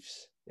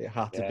Chiefs. It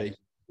had to be.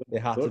 It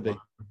had to be.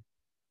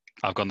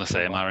 I've gone the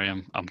same, Harry.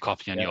 I'm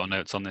copying your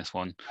notes on this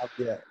one.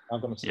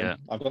 I've gone the same.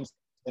 I've gone the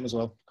same as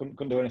well.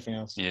 Couldn't do anything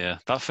else. Yeah,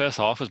 that first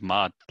half was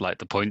mad. Like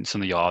the points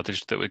and the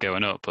yardage that were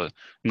going up, but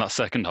in that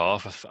second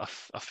half,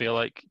 I feel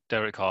like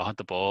Derek Carr had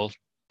the ball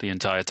the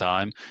entire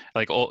time.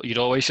 Like you'd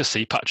always just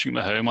see Patrick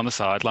Mahomes on the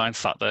sideline,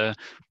 sat there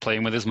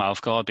playing with his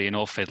mouth guard, being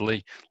all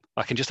fiddly.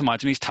 I can just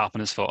imagine he's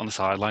tapping his foot on the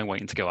sideline,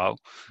 waiting to go out.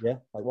 Yeah,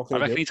 like what can I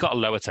reckon do? he's got a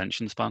low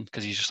attention span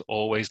because he just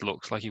always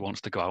looks like he wants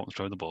to go out and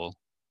throw the ball.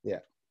 Yeah,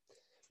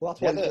 well,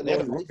 that's they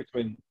had a run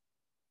between.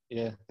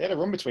 Yeah, they had a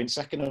run between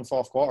second and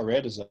fourth quarter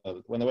Raiders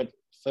when they went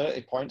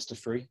 30 points to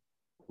 3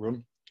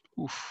 run.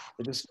 Oof.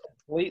 They just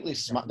completely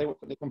smashed.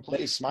 They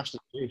completely smashed the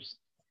Chiefs.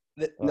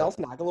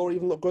 Nelson Aguilar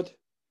even looked good.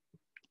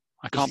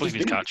 I can't believe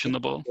he's catching the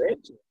ball.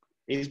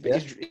 He's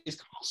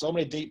caught so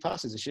many deep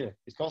passes this year.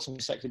 He's caught some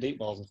sexy deep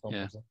balls in front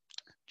of him.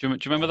 Do you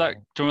remember that?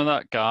 Do you remember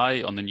that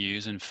guy on the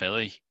news in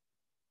Philly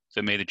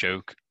that made a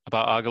joke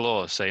about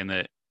Aguilar, saying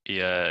that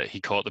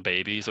he caught the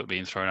babies that were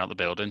being thrown out the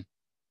building,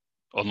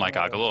 unlike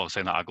Aguilar,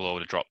 saying that Aguilar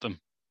would have dropped them.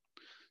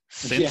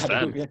 Since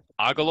then,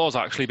 Aguilar's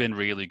actually been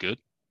really good.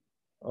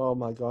 Oh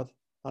my God,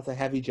 that's a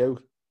heavy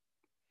joke.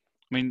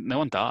 I mean, no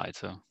one died,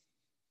 so.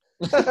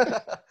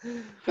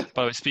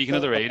 But speaking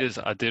of the Raiders,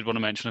 I did want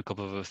to mention a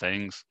couple of other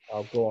things.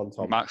 I'll go on,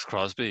 Tom. Max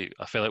Crosby.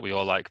 I feel like we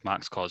all like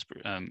Max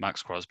Crosby.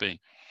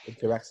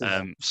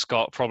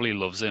 Scott probably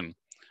loves him,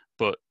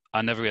 but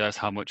I never realized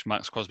how much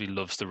Max Crosby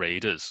loves the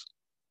Raiders.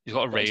 He's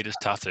got a Raiders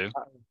tattoo.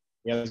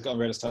 Yeah, he's got a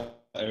Raiders tattoo.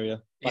 Yeah.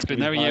 He's been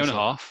there a year and a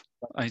half,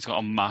 and he's got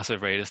a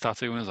massive Raiders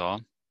tattoo on his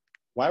arm.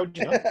 Why would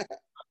you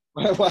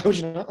not? Why would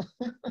you not?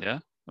 Yeah,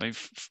 I mean,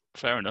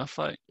 fair enough.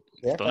 Like,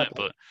 he's done it,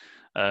 but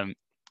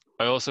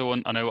I also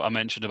I know I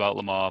mentioned about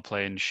Lamar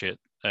playing shit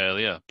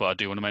earlier, but I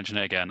do want to mention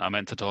it again. I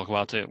meant to talk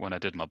about it when I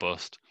did my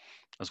bust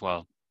as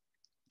well.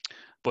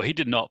 But he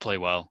did not play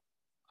well.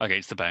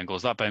 against the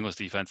Bengals. That Bengals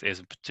defense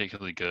isn't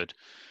particularly good.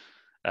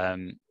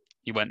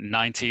 He went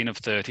 19 of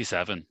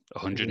 37,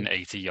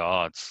 180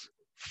 yards,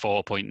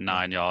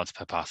 4.9 yards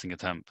per passing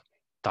attempt.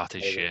 That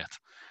is shit.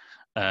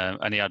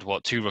 And he had,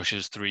 2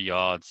 rushes, 3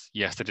 yards.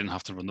 Yes, they didn't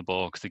have to run the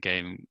ball because the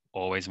game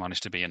always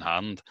managed to be in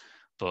hand.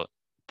 But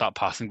that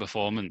passing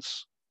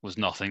performance was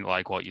nothing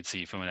like what you'd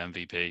see from an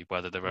MVP,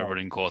 whether they're a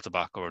running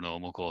quarterback or a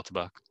normal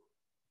quarterback.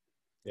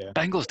 Yeah.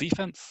 Bengals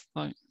defense,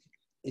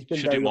 It's been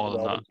should do more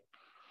than that.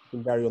 It's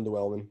been very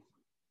underwhelming.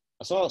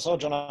 I saw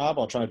John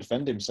Harbaugh trying to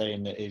defend him,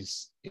 saying that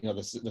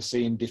the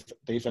seeing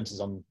defenses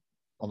on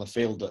the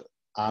field that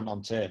aren't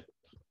on tape,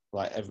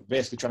 like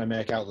basically trying to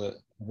make out that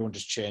everyone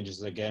just changes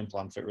their game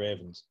plan for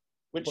Ravens,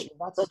 which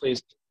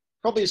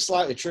probably is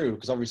slightly true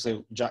because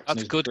obviously Jackson.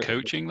 That's good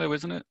coaching, though,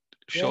 isn't it?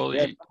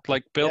 Surely,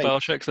 like Bill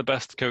Belichick's the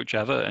best coach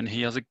ever, and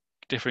he has a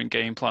different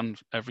game plan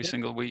every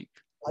single week.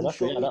 I'm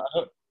sure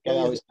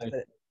as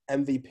an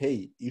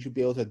MVP, you should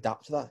be able to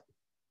adapt to that.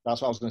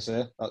 That's what I was going to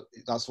say.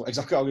 That's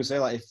exactly what I was going to say.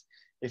 Like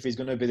if he's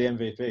going to be the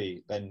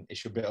MVP, then it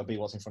should be able to be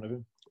what's in front of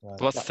him. Well,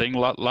 that's the thing.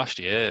 Last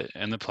year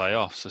in the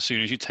playoffs, as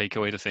soon as you take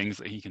away the things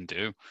that he can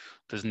do,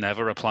 there's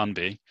never a plan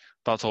B.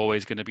 That's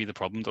always going to be the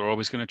problem. They're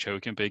always going to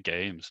choke in big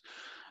games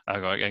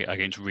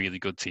against really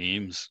good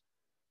teams.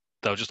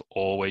 They'll just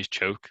always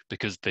choke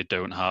because they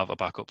don't have a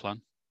backup plan.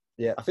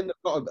 Yeah, I think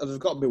they've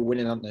got to be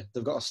winning, haven't they?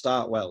 They've got to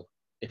start well.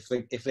 If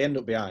they end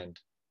up behind,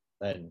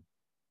 then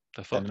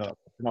they're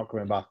not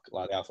coming back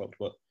like they are fucked.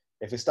 But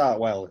if they start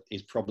well,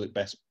 he's probably the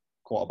best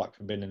quarterback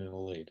from being in the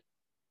lead.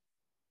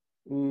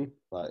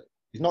 Like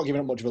he's not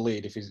giving up much of a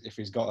lead. If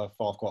he's got a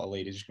fourth quarter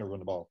lead, he's just going to run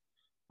the ball.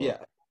 Yeah.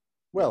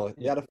 Well,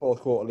 he had a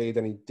fourth quarter lead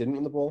and he didn't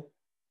run the ball.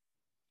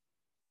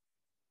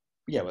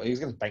 Yeah, well, he was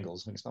against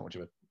Bengals. I think it's not much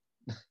of a.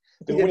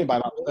 They were winning by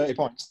about 30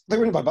 points. They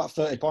were winning by about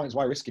 30 points.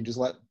 Why risk him? Just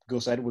let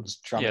Gus Edwards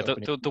try. Yeah,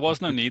 there was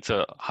no need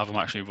to have him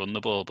actually run the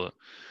ball, but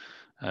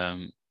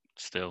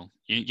still,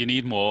 you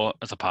need more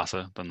as a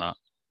passer than that.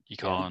 You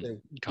can't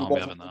be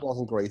having that. He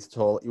wasn't great at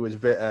all. He was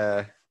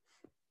a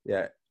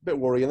bit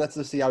worrying. Let's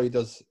just see how he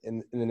does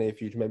in the near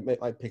future. Maybe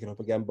might pick it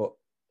up again, but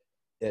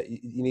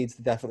he needs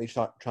to definitely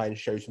try and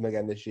show something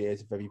again this year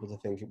for people to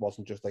think it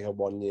wasn't just like a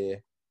one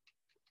year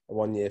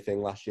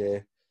thing last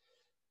year.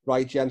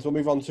 Right, gents, we'll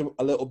move on to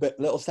a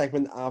little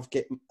segment I've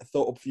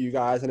thought up for you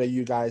guys. I know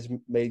you guys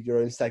made your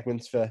own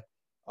segments for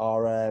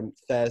our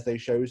Thursday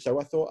shows, so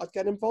I thought I'd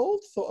get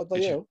involved.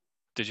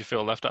 Did you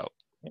feel left out?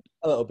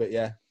 A little bit,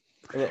 yeah.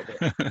 A little bit.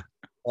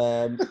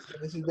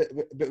 This is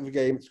a bit of a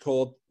game. It's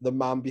called The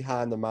Man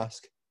Behind the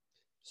Mask.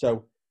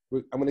 So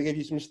I'm going to give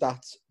you some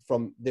stats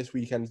from this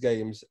weekend's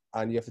games,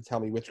 and you have to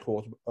tell me which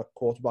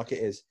quarterback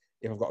it is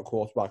if I've got a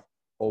quarterback,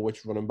 or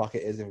which running back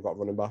it is if I've got a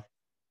running back.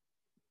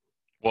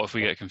 What if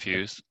we get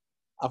confused?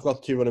 I've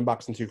got 2 running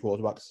backs and 2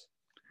 quarterbacks.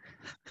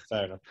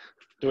 Fair enough.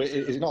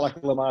 Is it not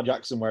like Lamar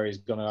Jackson where he's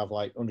going to have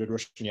like 100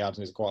 rushing yards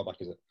and he's a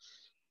quarterback, is it?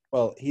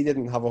 Well, he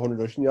didn't have 100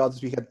 rushing yards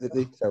this weekend, did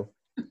he? So.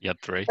 He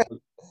had 3.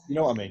 You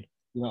know what I mean?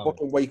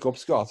 Wake up,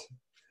 Scott.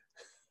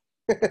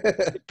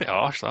 A bit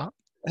harsh, that.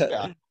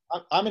 Yeah,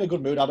 I'm in a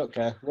good mood. I don't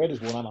care.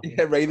 Raiders won.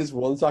 Yeah, Raiders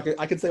won, so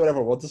I can say whatever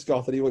I want to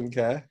Scott and he wouldn't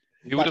care.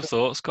 You would have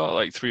thought, Scott,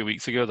 like 3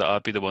 weeks ago that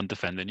I'd be the one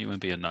defending you and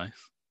being nice.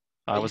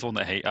 I was one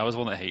that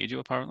hated you,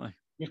 apparently.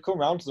 You've come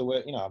round to the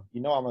way,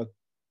 I'm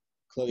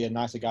clearly a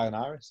nicer guy than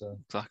Iris. So.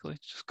 Exactly.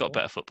 Just got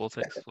better football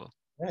takes as well.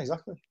 Yeah,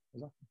 exactly.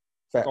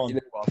 Fair. You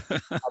know what?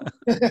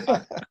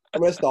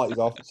 I'm going to start you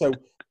off. So,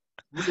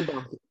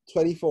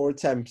 24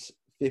 attempts,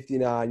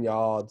 59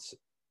 yards,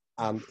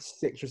 and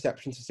 6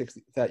 receptions for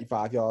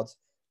 35 yards.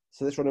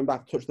 So this running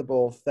back touched the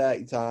ball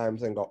 30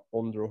 times and got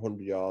under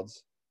 100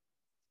 yards.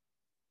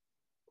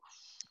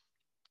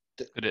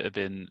 Could it have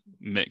been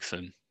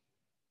Mixon?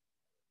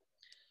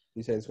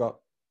 You saying, Scott?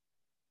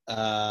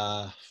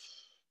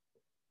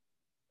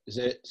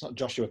 It's not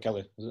Joshua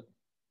Kelly, is it?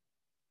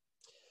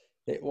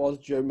 It was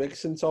Joe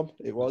Mixon, Tom.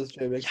 It was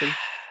Joe Mixon.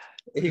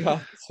 He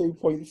got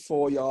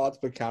 2.4 yards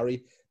per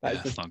carry.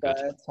 That is the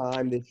third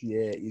time this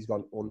year he's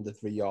gone under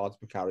 3 yards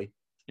per carry.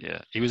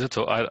 Yeah, he was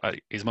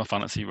he's my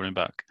fantasy running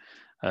back.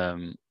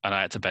 And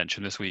I had to bench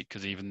him this week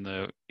because even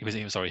though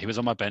he was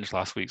on my bench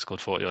last week, scored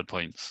 40-odd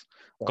points.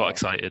 Got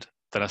excited.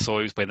 Then I saw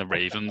he was playing the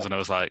Ravens and I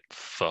was like,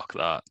 fuck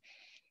that.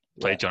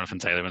 Played Jonathan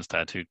Taylor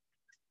instead, who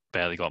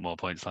barely got more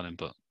points than him.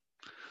 But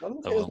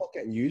Taylor's not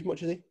getting used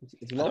much, is he?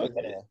 Is he not?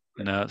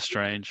 No, it's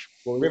strange.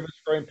 Well, Rivers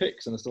throwing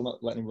picks and they're still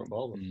not letting him run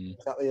ball.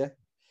 Exactly,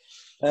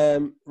 yeah.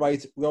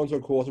 Right, we're on to a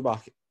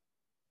quarterback.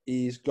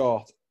 He's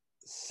got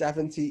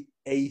 78%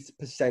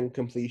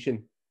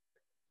 completion,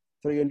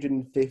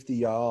 350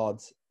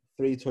 yards,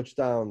 3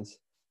 touchdowns,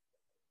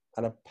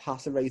 and a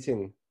passer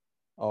rating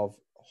of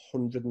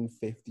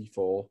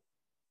 154.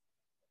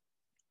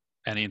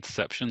 Any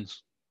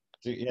interceptions?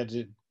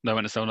 No,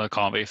 it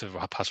can't be if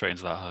the pass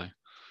rating's that high.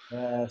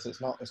 So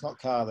it's not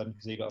Carr then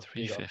because he got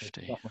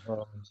 350.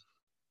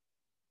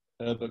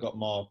 Herbert got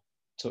more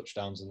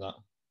touchdowns than that.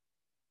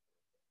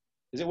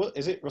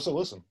 Is it Russell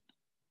Wilson?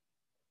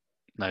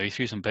 No, he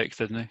threw some picks,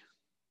 didn't he?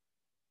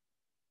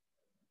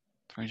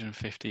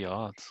 350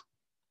 yards.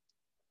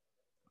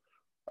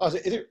 Oh, is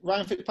it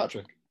Ryan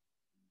Fitzpatrick?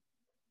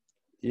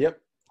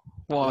 Yep.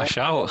 What a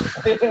shout.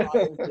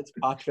 Ryan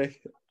Fitzpatrick.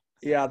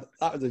 That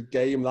was a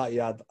game that he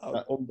had.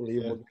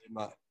 Unbelievable game,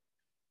 that.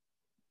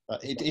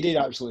 He did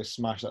absolutely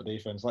smash that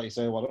defense. Like you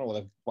say, well, I don't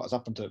know what's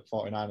happened to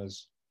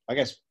 49ers. I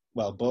guess,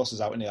 well,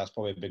 Bosa's out, and that's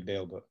probably a big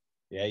deal, but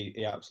yeah,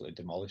 he absolutely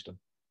demolished them.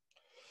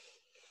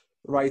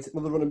 Right,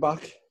 another running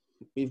back.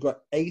 We've got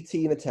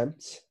 18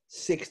 attempts,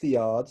 60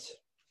 yards,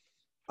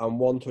 and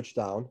 1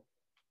 touchdown,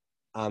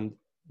 and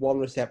 1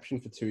 reception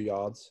for 2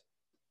 yards.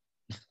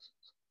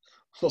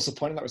 What's the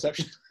point of that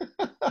reception?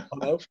 I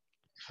know.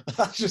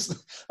 That's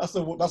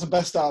the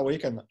best start of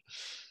weekend.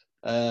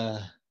 How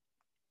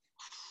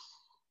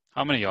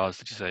many yards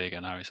did you say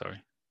again, Harry?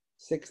 Sorry.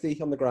 60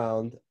 on the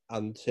ground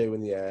and 2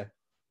 in the air.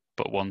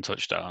 But 1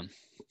 touchdown.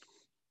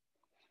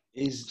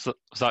 Was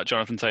that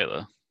Jonathan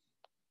Taylor?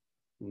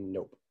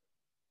 Nope.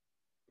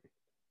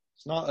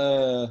 It's not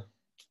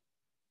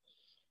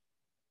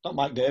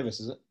Mike Davis,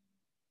 is it?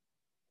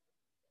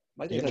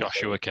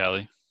 Joshua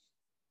Kelly.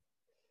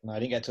 No, he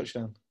didn't get a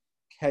touchdown.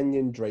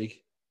 Kenyon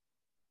Drake.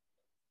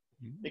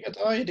 He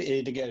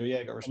did get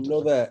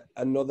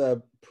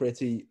another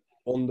pretty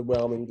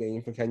underwhelming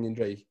game for Kenyon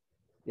Drake.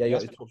 Yeah, he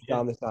got his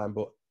touchdown this time,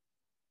 but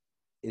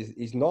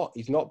he's not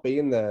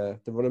being the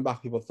running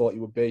back people thought he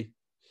would be.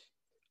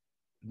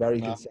 Very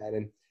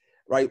concerning.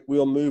 Right,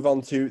 we'll move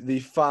on to the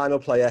final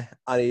player,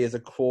 and he is a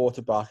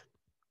quarterback.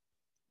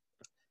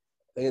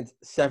 I think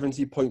it's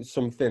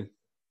 70-point-something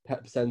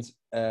percent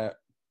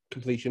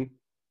completion.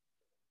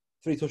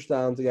 3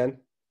 touchdowns again.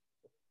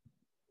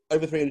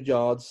 Over 300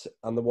 yards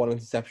and the 1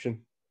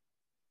 interception.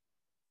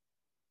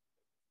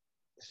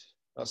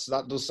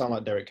 That does sound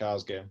like Derek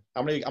Carr's game.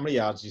 How many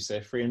yards did you say?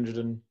 300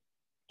 and...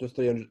 Just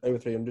 300, over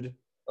 300.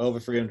 Over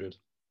 300.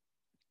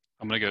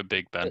 I'm going to go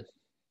Big Ben.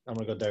 I'm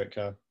going to go Derek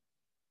Carr.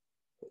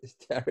 It's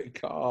Derek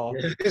Carr.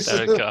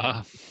 Derek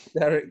Carr.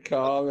 Derek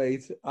Carr,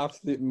 mate.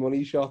 Absolute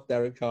money shot,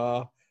 Derek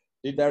Carr.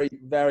 Very,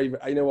 very...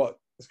 You know what,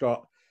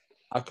 Scott?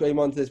 I came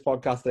onto this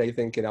podcast today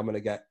thinking I'm going to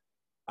get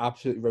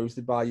absolutely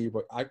roasted by you,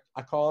 but I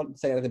can't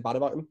say anything bad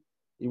about him.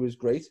 He was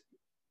great.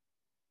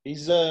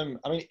 He's,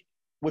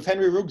 with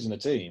Henry Ruggs in the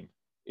team,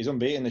 he's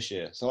unbeaten this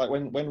year. So, like,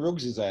 when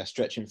Ruggs is there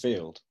stretching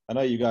field, I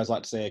know you guys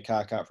like to say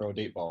Carr can't throw a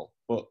deep ball,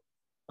 but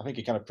I think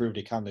he kind of proved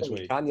he can this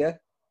week. He can, yeah.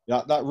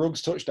 That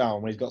Ruggs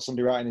touchdown when he's got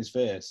somebody right in his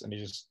face and he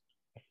just,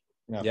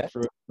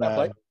 threw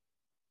it.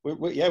 With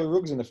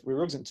Ruggs in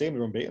the team,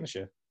 we're unbeaten this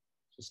year.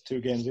 Just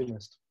 2 games he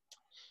missed.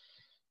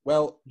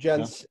 Well,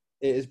 gents,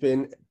 It has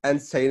been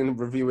entertaining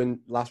reviewing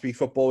last week's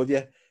football with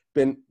you.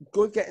 Been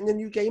good getting a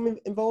new game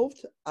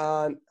involved,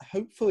 and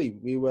hopefully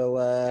we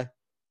will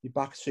be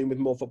back soon with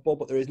more football.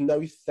 But there is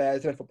no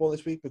Thursday night football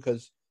this week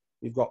because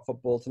we've got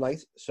football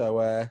tonight,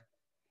 so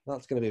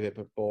that's going to be a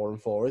bit boring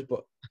for us.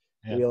 But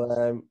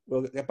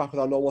we'll get back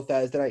with our normal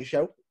Thursday night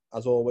show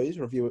as always,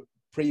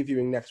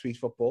 previewing next week's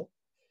football.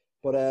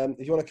 But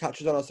if you want to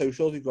catch us on our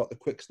socials, we've got the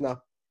Quick Snap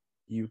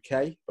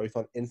UK, both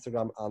on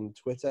Instagram and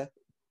Twitter.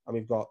 And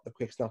we've got the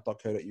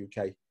quicksnap.co.uk if you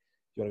want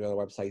to go on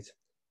the website.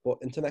 But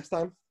until next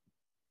time.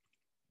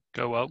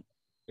 Go well.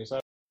 Peace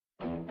out.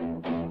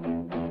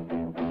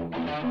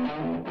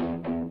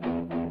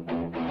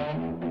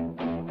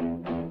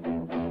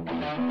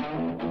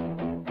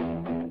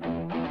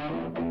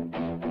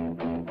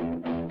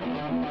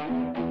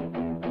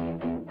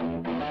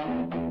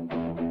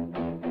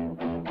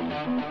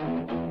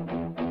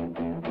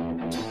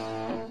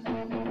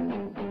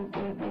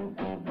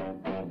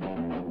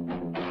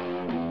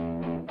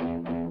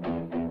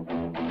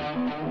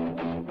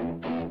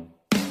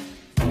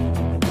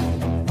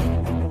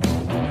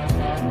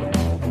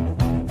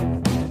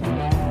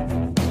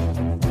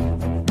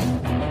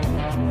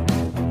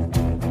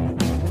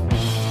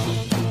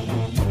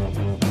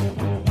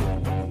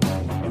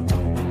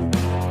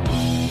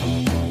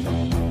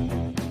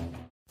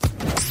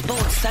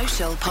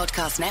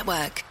 Podcast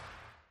Network.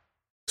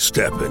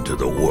 Step into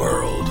the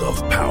world of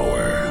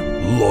power,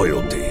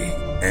 loyalty,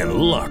 and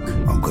luck.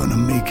 I'm gonna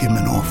make him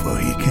an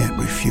offer he can't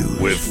refuse.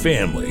 With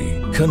family,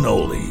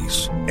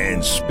 cannolis,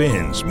 and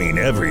spins mean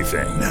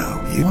everything.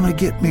 Now, you wanna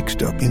get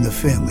mixed up in the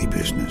family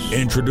business.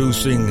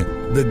 Introducing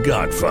The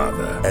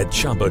Godfather at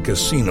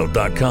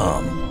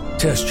ChumbaCasino.com.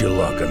 Test your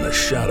luck in the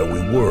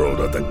shadowy world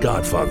of The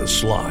Godfather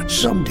slot.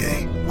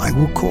 Someday, I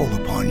will call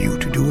upon you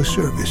to do a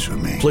service for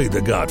me. Play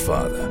The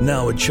Godfather,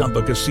 now at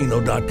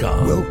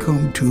ChumbaCasino.com.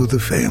 Welcome to the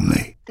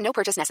family. No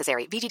purchase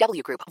necessary.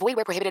 VGW Group. Void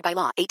where prohibited by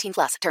law.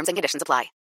 18+. Terms and conditions apply.